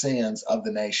cover the sins of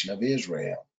the nation of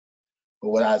Israel.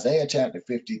 But what Isaiah chapter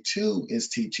 52 is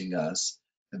teaching us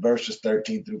in verses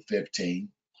 13 through 15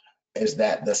 is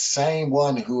that the same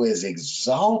one who is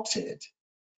exalted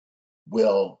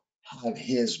will have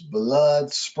his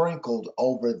blood sprinkled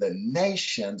over the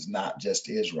nations, not just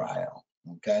Israel.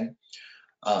 Okay.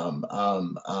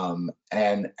 And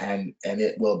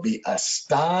it will be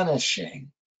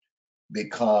astonishing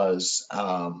because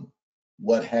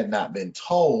what had not been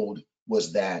told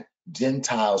was that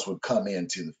Gentiles would come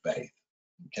into the faith.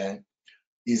 Okay.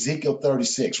 Ezekiel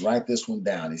 36, write this one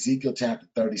down. Ezekiel chapter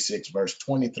 36, verse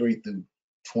 23 through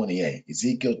 28.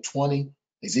 Ezekiel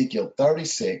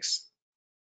 36,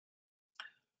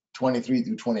 23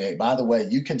 through 28. By the way,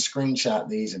 you can screenshot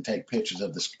these and take pictures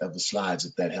of the slides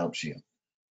if that helps you.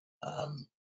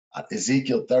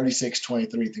 Ezekiel 36,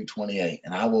 23 through 28.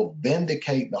 And I will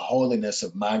vindicate the holiness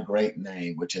of my great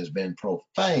name, which has been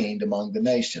profaned among the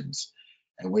nations,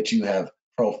 and which you have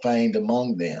profaned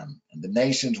among them. And the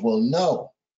nations will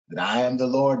know that I am the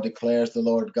Lord, declares the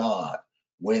Lord God,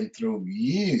 when through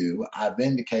you I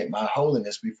vindicate my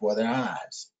holiness before their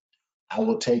eyes. I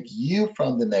will take you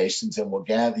from the nations and will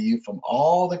gather you from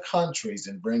all the countries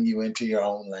and bring you into your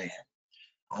own land.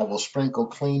 I will sprinkle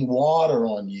clean water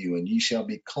on you, and you shall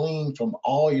be clean from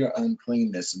all your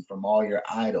uncleanness, and from all your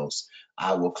idols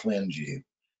I will cleanse you.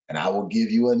 And I will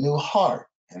give you a new heart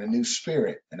and a new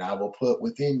spirit, and I will put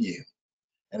within you.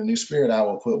 And a new spirit I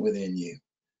will put within you.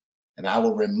 And I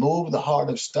will remove the heart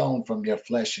of stone from your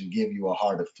flesh and give you a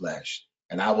heart of flesh.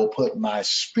 And I will put my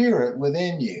spirit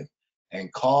within you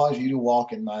and cause you to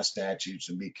walk in my statutes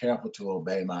and be careful to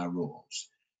obey my rules.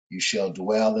 You shall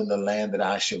dwell in the land that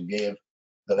I shall give,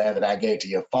 the land that I gave to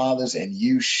your fathers, and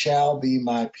you shall be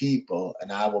my people,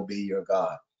 and I will be your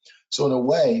God. So in a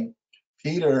way,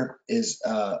 Peter is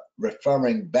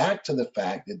referring back to the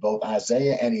fact that both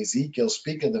Isaiah and Ezekiel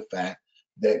speak of the fact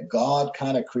that God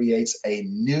kind of creates a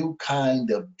new kind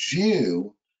of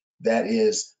Jew that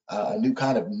is a new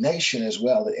kind of nation as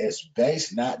well, that is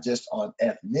based not just on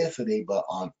ethnicity, but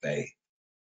on faith.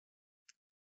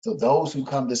 So those who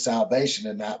come to salvation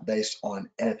are not based on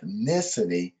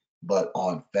ethnicity, but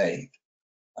on faith.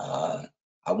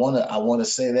 I want to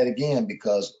say that again,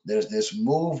 because there's this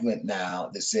movement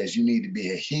now that says you need to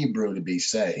be a Hebrew to be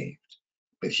saved.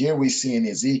 But here we see in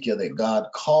Ezekiel that God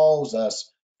calls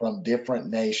us from different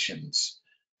nations,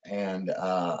 and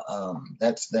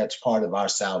that's part of our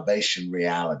salvation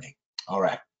reality. All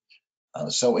right.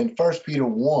 So in 1 Peter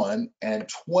 1 and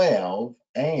 12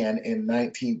 and in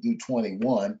 19 through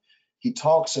 21, he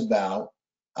talks about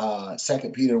 2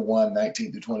 Peter 1,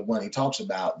 19 through 21, he talks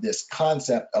about this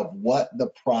concept of what the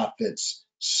prophets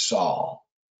saw.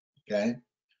 Okay.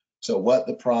 So what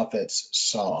the prophets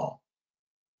saw.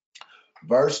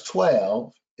 Verse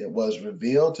 12, it was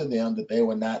revealed to them that they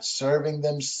were not serving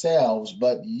themselves,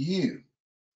 but you,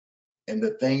 and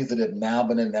the things that have now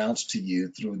been announced to you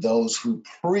through those who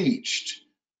preached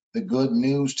the good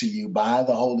news to you by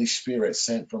the Holy Spirit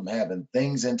sent from heaven,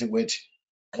 things into which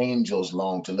angels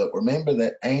long to look. Remember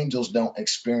that angels don't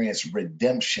experience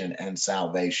redemption and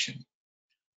salvation.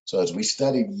 So as we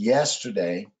studied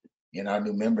yesterday in our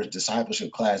new members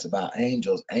discipleship class about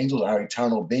angels, angels are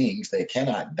eternal beings. They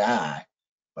cannot die,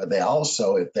 but they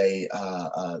also, if they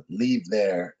leave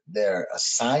their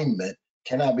assignment,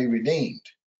 cannot be redeemed.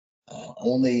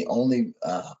 Only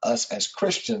us as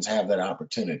Christians have that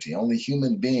opportunity. Only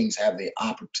human beings have the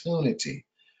opportunity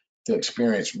to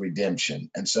experience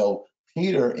redemption. And so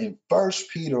Peter in 1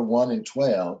 Peter 1 and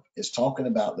 12 is talking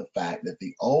about the fact that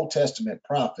the Old Testament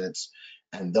prophets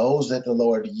and those that the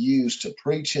Lord used to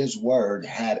preach his word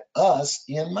had us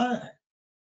in mind.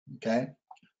 Okay?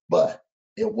 But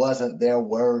it wasn't their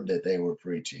word that they were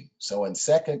preaching. So in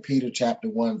 2 Peter chapter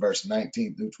 1, verse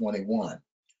 19 through 21,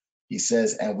 he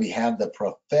says, and we have the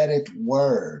prophetic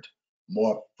word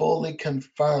more fully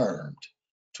confirmed,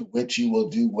 to which you will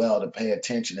do well to pay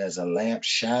attention as a lamp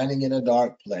shining in a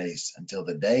dark place until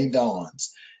the day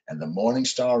dawns and the morning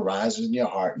star rises in your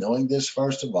heart, knowing this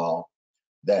first of all,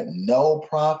 that no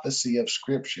prophecy of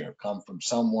Scripture come from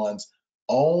someone's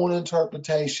own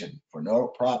interpretation, for no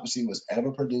prophecy was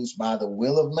ever produced by the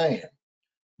will of man,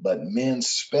 but men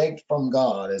spake from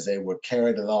God as they were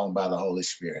carried along by the Holy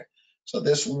Spirit. So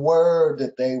this word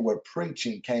that they were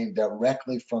preaching came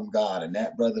directly from God. And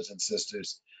that, brothers and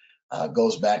sisters,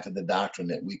 goes back to the doctrine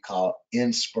that we call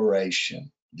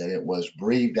inspiration, that it was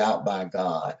breathed out by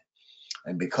God.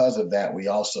 And because of that, we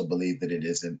also believe that it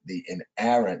is the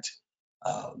inerrant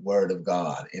word of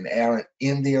God, inerrant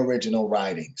in the original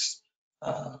writings.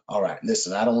 All right,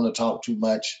 listen, I don't want to talk too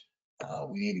much.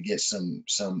 We need to get some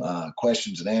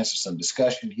questions and answers, some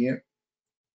discussion here.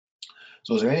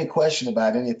 So is there any question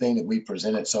about anything that we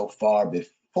presented so far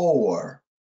before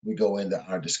we go into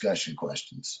our discussion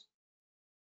questions?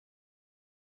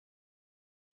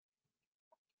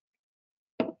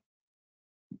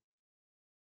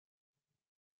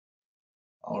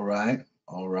 All right,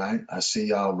 all right. I see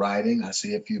y'all writing. I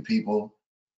see a few people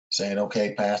saying,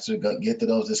 okay, Pastor, get to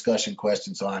those discussion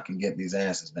questions so I can get these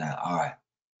answers down. All right.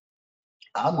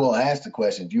 I'm going to ask the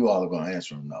questions. You all are going to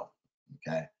answer them, though.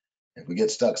 Okay. If we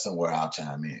get stuck somewhere, I'll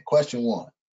chime in. Question 1.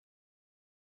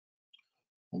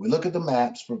 When we look at the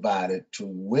maps provided, to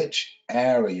which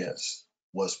areas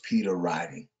was Peter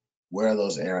writing? Where are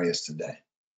those areas today?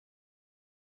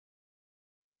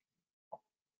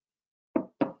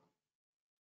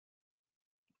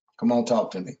 Come on,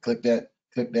 talk to me. Click that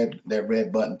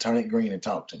red button, turn it green and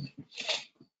talk to me.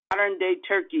 Modern day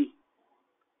Turkey.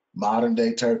 Modern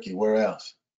day Turkey. Where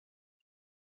else?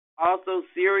 Also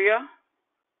Syria.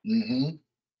 Mm-hmm.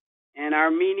 And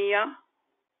Armenia.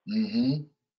 Mm-hmm.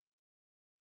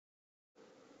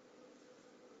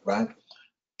 Right.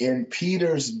 In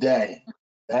Peter's day,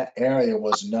 that area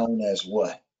was known as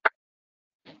what?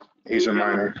 Asia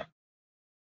Minor.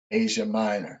 Asia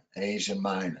Minor. Asia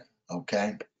Minor.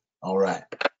 Okay. All right.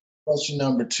 Question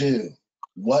number 2.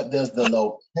 What does the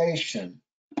location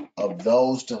of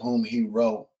those to whom he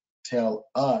wrote tell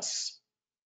us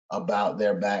about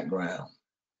their background?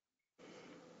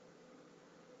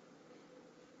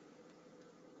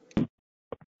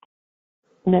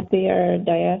 That they are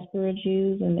diaspora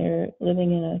Jews and they're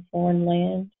living in a foreign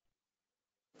land.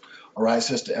 All right,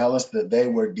 Sister Ellis, that they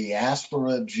were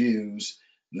diaspora Jews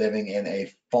living in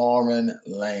a foreign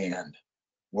land.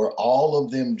 Were all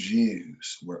of them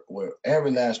Jews? Were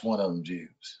every last one of them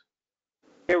Jews?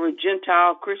 There were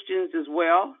Gentile Christians as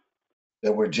well.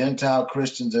 There were Gentile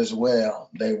Christians as well.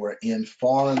 They were in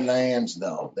foreign lands,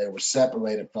 though. They were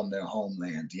separated from their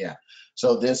homeland. Yeah.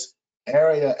 So this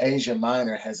area, Asia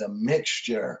Minor, has a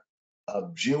mixture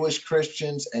of Jewish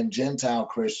Christians and Gentile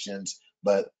Christians,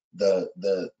 but the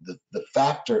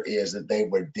factor is that they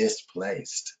were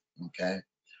displaced. Okay.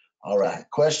 All right.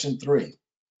 Question 3.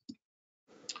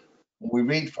 When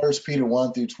we read 1 Peter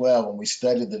 1 through 12, and we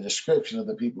study the description of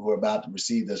the people who are about to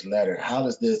receive this letter, how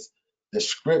does this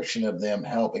description of them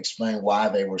help explain why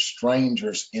they were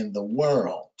strangers in the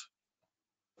world?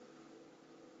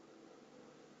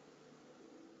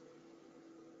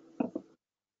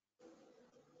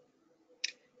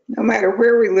 No matter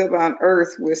where we live on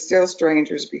earth, we're still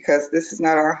strangers because this is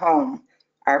not our home.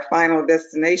 Our final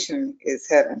destination is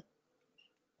heaven.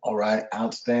 All right,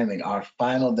 outstanding. Our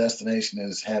final destination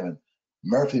is heaven.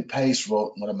 Murphy Pace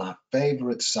wrote one of my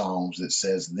favorite songs that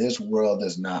says, "This world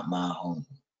is not my home,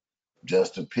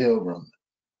 just a pilgrim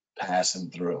passing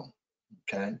through."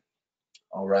 Okay,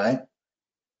 all right.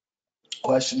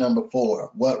 Question number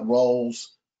 4. What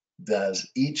roles does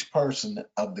each person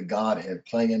of the Godhead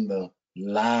play in the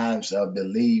lives of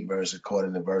believers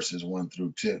according to verses 1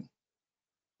 through 2?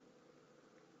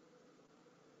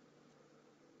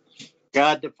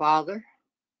 God the Father,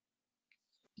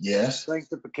 Yes.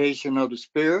 sanctification of the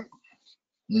Spirit,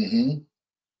 Mm-hmm.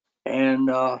 and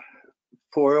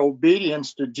for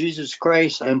obedience to Jesus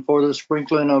Christ and for the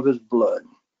sprinkling of his blood.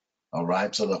 All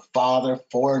right. So the Father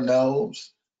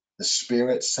foreknows, the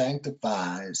Spirit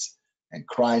sanctifies, and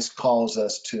Christ calls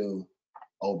us to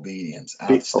obedience.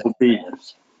 Outstanding.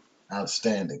 Obedience.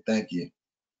 Outstanding. Thank you.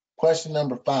 Question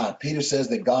number 5. Peter says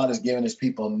that God has given his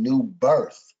people new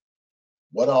birth.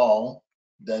 What all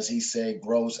does he say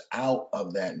grows out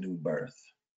of that new birth?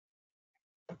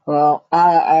 Well,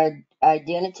 our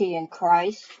identity in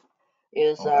Christ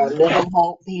is All our right. living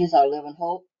hope. He is our living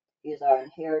hope. He is our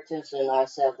inheritance and our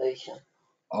salvation.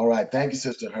 All right. Thank you,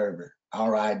 Sister Herbert.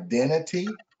 Our identity,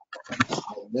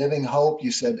 our living hope.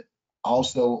 You said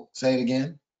also, say it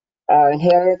again. Our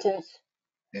inheritance,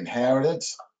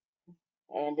 Inheritance.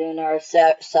 and then our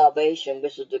salvation,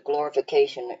 which is the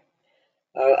glorification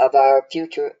of our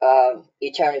future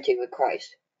eternity with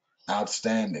Christ.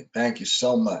 Outstanding. Thank you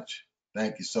so much.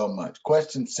 Thank you so much.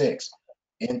 Question 6.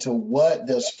 Into what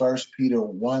does 1 Peter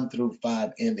 1 through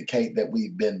 5 indicate that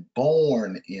we've been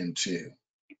born into?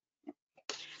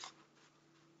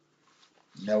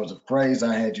 That was a phrase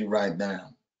I had you write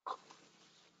down.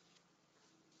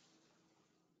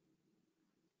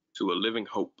 To a living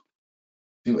hope.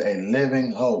 To a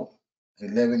living hope. A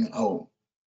living hope.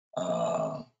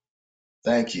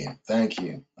 Thank you. Thank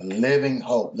you. A living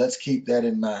hope. Let's keep that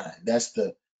in mind. That's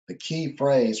the key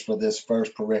phrase for this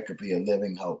first pericope, a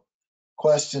living hope.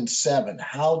 Question 7.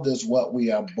 How does what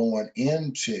we are born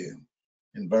into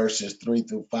in verses 3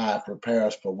 through 5 prepare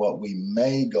us for what we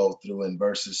may go through in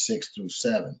verses 6 through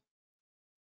 7?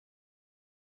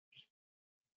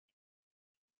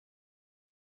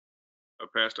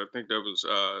 Pastor, I think that was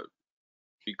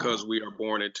because we are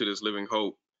born into this living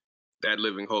hope. That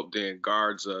living hope then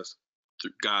guards us.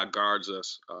 God guards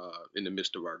us in the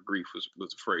midst of our grief was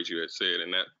the phrase you had said,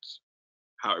 and that's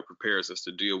how it prepares us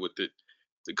to deal with it.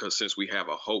 Because since we have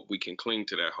a hope, we can cling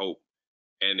to that hope,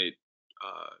 and it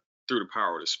through the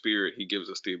power of the Spirit, He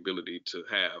gives us the ability to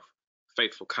have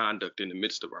faithful conduct in the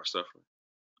midst of our suffering.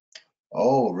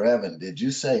 Oh, Reverend, did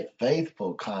you say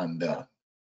faithful conduct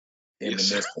in Yes,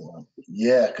 the midst of them?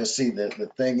 Yeah, because see, the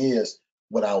thing is,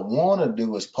 what I want to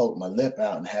do is poke my lip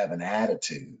out and have an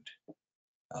attitude.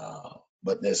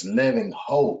 But this living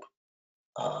hope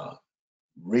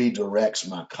redirects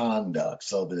my conduct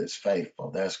so that it's faithful.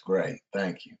 That's great.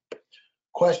 Thank you.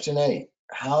 Question 8.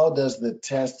 How is the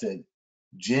tested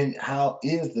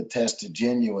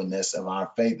genuineness of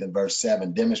our faith in verse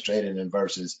 7 demonstrated in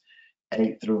verses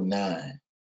 8 through 9?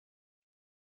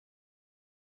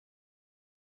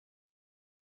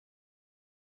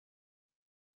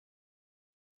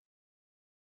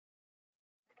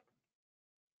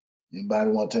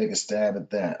 Anybody want to take a stab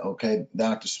at that? Okay,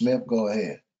 Dr. Smith, go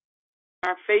ahead.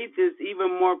 Our faith is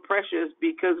even more precious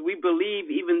because we believe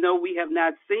even though we have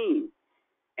not seen,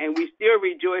 and we still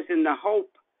rejoice in the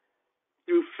hope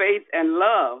through faith and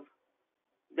love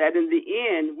that in the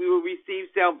end we will receive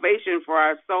salvation for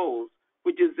our souls,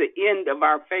 which is the end of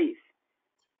our faith.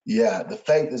 Yeah, the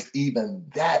faith is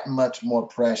even that much more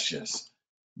precious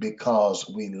because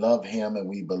we love him and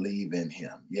we believe in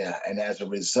him. Yeah, and as a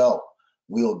result,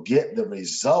 we'll get the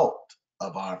result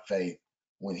of our faith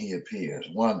when he appears.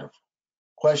 Wonderful.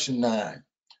 Question 9.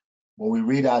 When we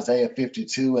read Isaiah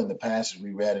 52 and the passage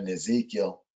we read in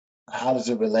Ezekiel, how does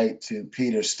it relate to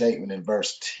Peter's statement in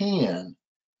verse 10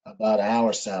 about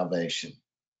our salvation?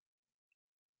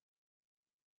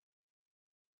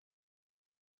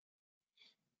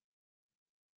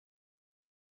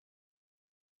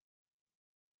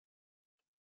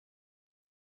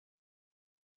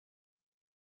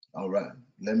 All right,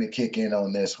 let me kick in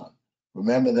on this one.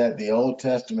 Remember that the Old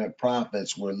Testament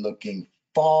prophets were looking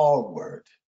forward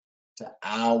to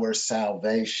our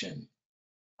salvation.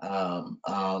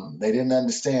 They didn't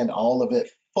understand all of it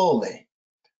fully,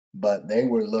 but they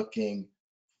were looking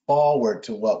forward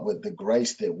to what would the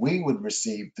grace that we would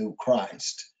receive through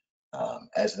Christ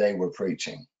as they were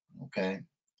preaching. Okay,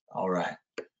 all right,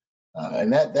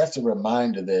 and that's a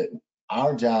reminder that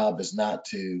our job is not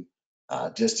to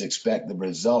just expect the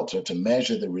results or to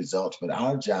measure the results, but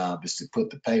our job is to put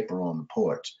the paper on the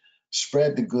porch,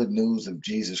 spread the good news of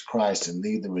Jesus Christ, and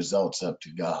leave the results up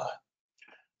to God.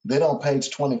 Then on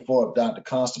page 24 of Dr.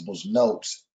 Constable's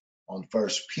notes on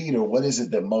First Peter, what is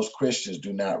it that most Christians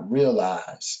do not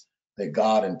realize that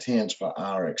God intends for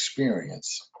our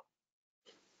experience?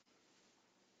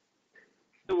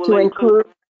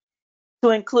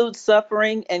 To include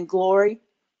suffering and glory.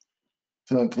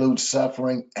 To include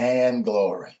suffering and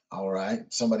glory. All right.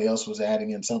 Somebody else was adding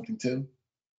in something too?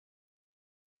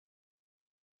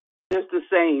 Just the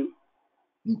same.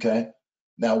 Okay.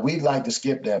 Now we'd like to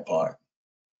skip that part.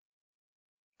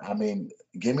 I mean,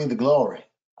 give me the glory.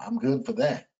 I'm good for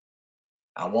that.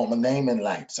 I want my name in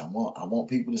lights. I want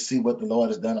people to see what the Lord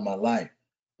has done in my life.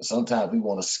 But sometimes we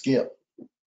want to skip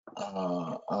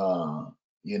the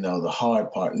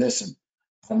hard part. Listen,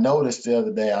 I noticed the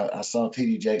other day I saw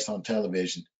TD Jakes on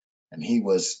television, and he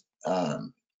was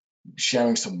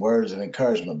sharing some words of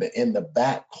encouragement. But in the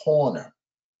back corner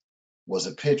was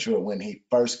a picture of when he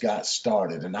first got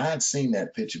started, and I had seen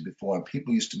that picture before, and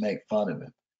people used to make fun of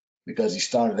him because he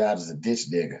started out as a ditch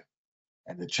digger,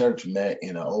 and the church met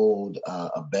in an old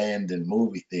abandoned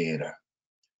movie theater.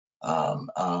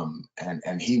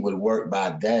 And he would work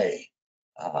by day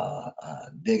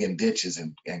digging ditches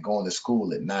and going to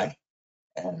school at night,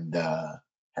 and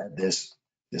had this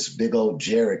big old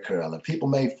Jerry curl, and people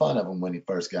made fun of him when he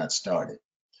first got started.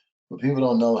 But people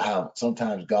don't know how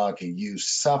sometimes God can use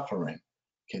suffering,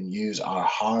 can use our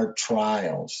hard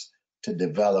trials to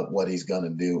develop what he's going to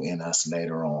do in us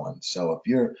later on. So if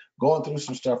you're going through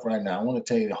some stuff right now, I want to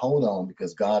tell you to hold on,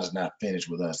 because God is not finished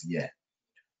with us yet.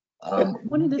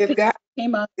 One of the If things God, that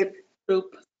came out if, of the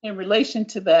group in relation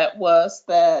to that was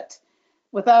that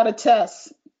without a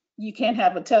test, you can't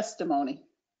have a testimony.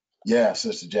 Yeah,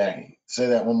 Sister Jackie, say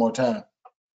that one more time.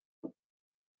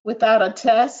 Without a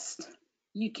test,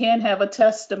 you can't have a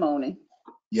testimony.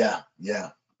 Yeah.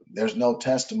 There's no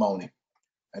testimony.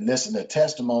 And listen, the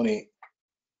testimony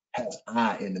has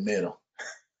I in the middle.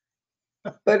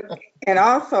 and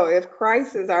also, if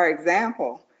Christ is our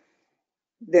example,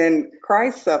 then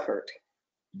Christ suffered.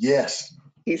 Yes.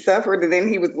 He suffered and then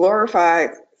he was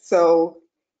glorified. So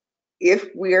if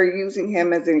we are using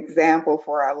him as an example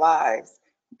for our lives,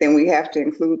 then we have to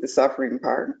include the suffering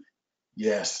part.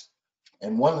 Yes.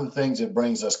 And one of the things that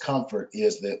brings us comfort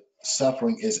is that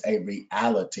suffering is a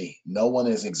reality. No one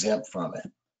is exempt from it.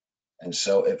 And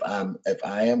so if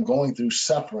I am going through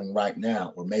suffering right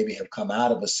now, or maybe have come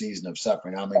out of a season of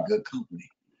suffering, I'm in good company,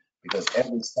 because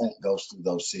every saint goes through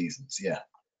those seasons. Yeah.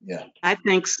 I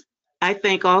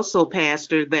think also,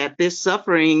 Pastor, that this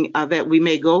suffering that we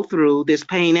may go through, this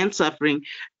pain and suffering,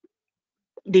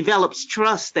 develops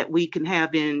trust that we can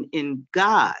have in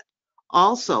God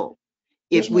also,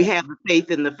 Yes, if we ma'am. have the faith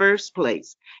in the first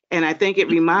place. And I think it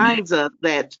reminds us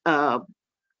that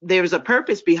there's a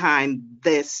purpose behind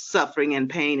this suffering and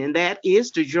pain, and that is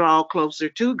to draw closer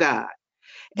to God.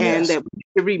 And Yes. that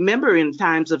we remember in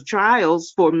times of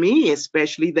trials, for me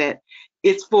especially, that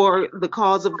it's for the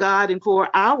cause of God and for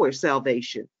our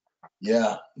salvation.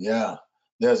 Yeah.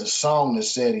 There's a song that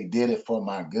said he did it for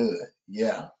my good.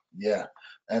 Yeah.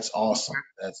 That's awesome.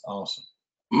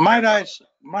 Might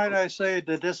I say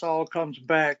that this all comes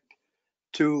back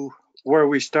to where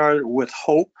we started with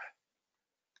hope?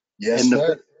 Yes, and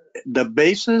sir. the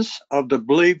basis of the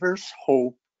believer's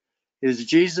hope is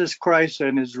Jesus Christ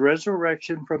and his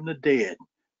resurrection from the dead.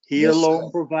 He Yes, alone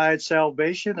sir. provides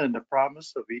salvation and the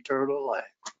promise of eternal life.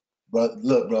 But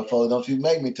look, bro, folks, don't you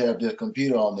make me tap this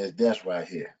computer on this desk right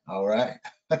here. All right.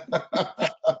 And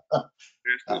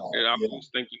Yeah.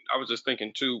 I was just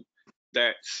thinking too,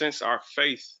 that since our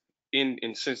faith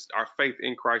since our faith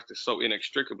in Christ is so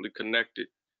inextricably connected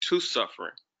to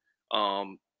suffering,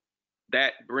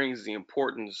 that brings the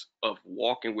importance of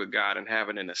walking with God and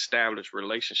having an established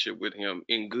relationship with him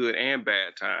in good and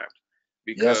bad times,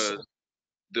 Yes, sir. because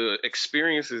the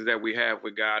experiences that we have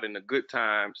with God in the good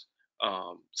times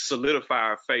solidify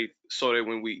our faith, so that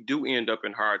when we do end up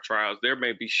in hard trials, there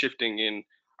may be shifting in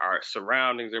our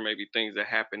surroundings, there may be things that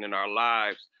happen in our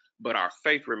lives, but our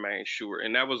faith remains sure.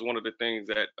 And that was one of the things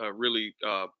that really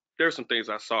there's some things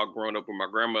I saw growing up with my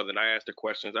grandmother, and I asked her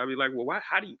questions. I'd be like, well,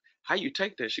 how you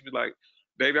take that? She was like,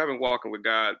 baby, I've been walking with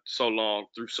God so long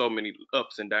through so many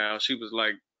ups and downs. She was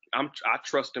like, I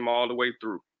trust him all the way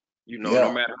through. You know, no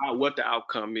Yeah. matter what the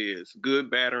outcome is, good,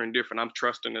 bad, or indifferent, I'm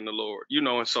trusting in the Lord. You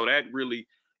know, and so that really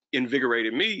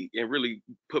invigorated me and really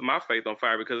put my faith on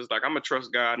fire, because it's like, I'm gonna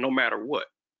trust God no matter what,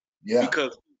 Yeah.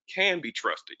 because he can be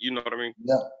trusted. You know what I mean?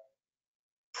 Yeah.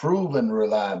 Proven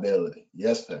reliability.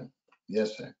 Yes, sir.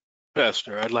 Yes, sir.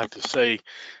 Pastor, I'd like to say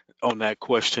on that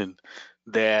question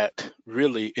that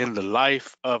really in the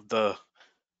life of the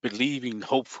believing,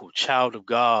 hopeful child of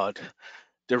God,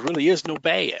 there really is no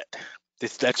bad.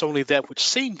 That's only that which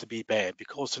seemed to be bad,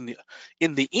 because in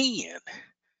the end,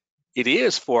 it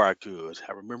is for our good.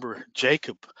 I remember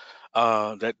Jacob,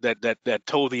 that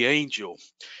told the angel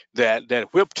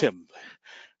that whipped him,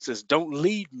 says, "Don't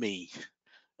leave me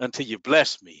until you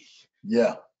bless me.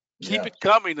 Yeah. Keep Yeah. it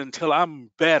coming until I'm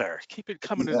better. Keep it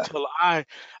coming Yeah. until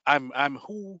I'm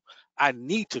who I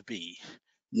need to be." And,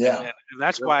 Yeah. and and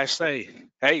that's why I say,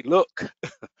 hey, look,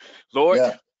 Lord,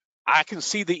 Yeah. I can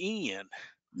see the end,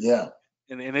 Yeah.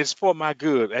 and it's for my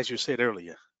good, as you said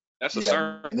earlier. That's a Yeah.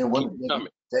 sermon. And then what Keep it did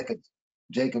coming.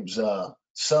 Jacob's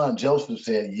son Joseph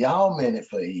said, y'all meant it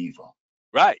for evil,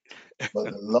 Right.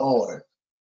 but the Lord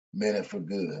meant it for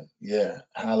good. Yeah.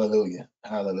 Hallelujah.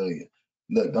 Hallelujah.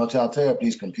 Look, don't y'all tear up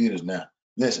these computers now.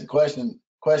 Listen, question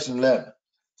 11.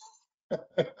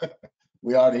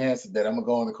 We already answered that. I'm gonna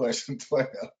go on to question 12.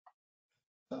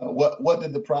 What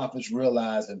did the prophets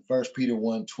realize in 1 Peter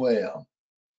 1:12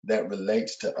 that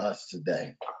relates to us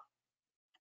today?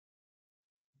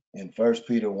 In 1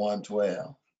 Peter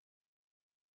 1:12,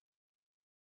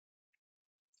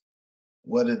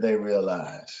 what did they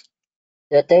realize?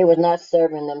 That they were not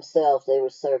serving themselves, they were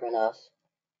serving us.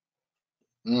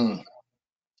 Mm.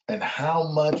 And how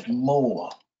much more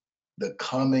the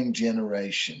coming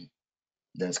generation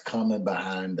that's coming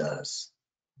behind us,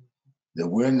 that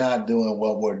we're not doing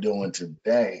what we're doing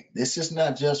today. This is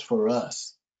not just for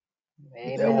us,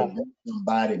 but there will Amen. be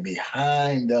somebody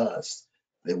behind us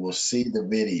that will see the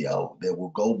video, that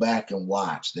will go back and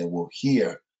watch, that will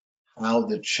hear how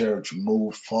the church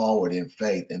moved forward in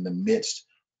faith in the midst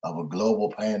of a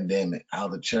global pandemic, how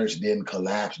the church didn't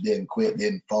collapse, didn't quit,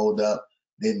 didn't fold up,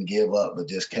 didn't give up, but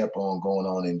just kept on going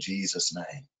on in Jesus'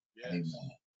 name. Yes.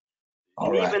 Amen. All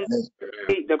And right. even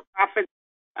the prophets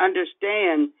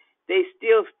understand, they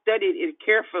still studied it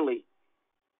carefully.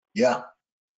 Yeah.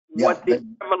 Yeah. What the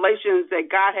revelations that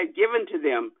God had given to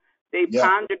them, they Yeah.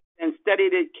 pondered and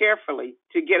studied it carefully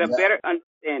to get a Yeah. better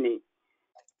understanding.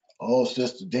 Oh,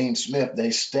 Sister Dean Smith,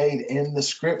 they stayed in the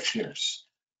scriptures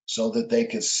so that they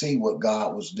could see what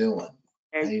God was doing.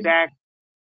 Exactly. Amen.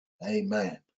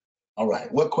 Amen. All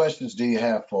right. What questions do you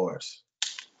have for us?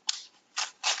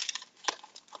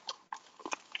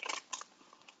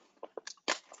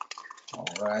 All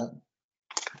right.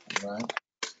 All right.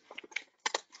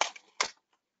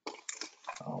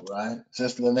 All right.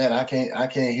 Sister Lynette, I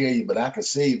can't hear you, but I can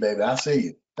see you, baby. I see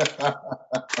you.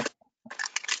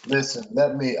 Listen,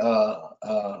 let me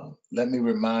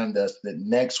remind us that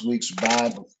next week's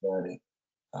Bible study,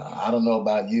 I don't know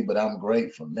about you, but I'm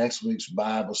grateful. Next week's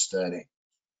Bible study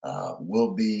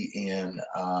will be in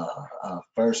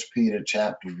 1 Peter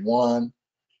chapter 1,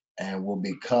 and we'll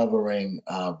be covering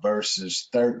verses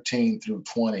 13 through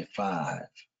 25.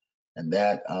 And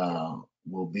that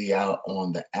will be out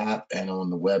on the app and on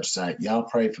the website. Y'all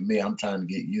pray for me. I'm trying to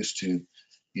get used to,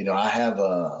 I have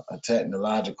a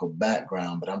technological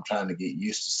background, but I'm trying to get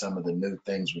used to some of the new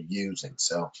things we're using.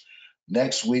 So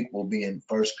next week we'll be in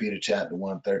 1 Peter chapter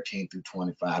 1, 13 through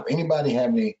 25. Anybody have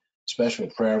any special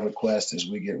prayer requests as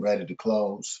we get ready to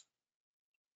close?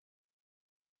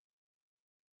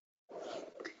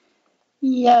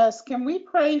 Yes, can we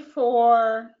pray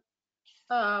for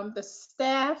the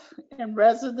staff and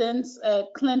residents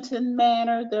at Clinton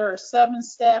Manor? There are 7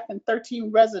 staff and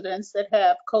 13 residents that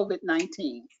have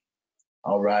COVID-19.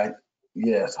 All right.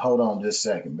 Yes. Hold on just a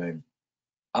second, baby.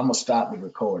 I'm going to stop the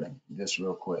recording just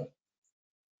real quick.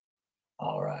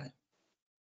 All right.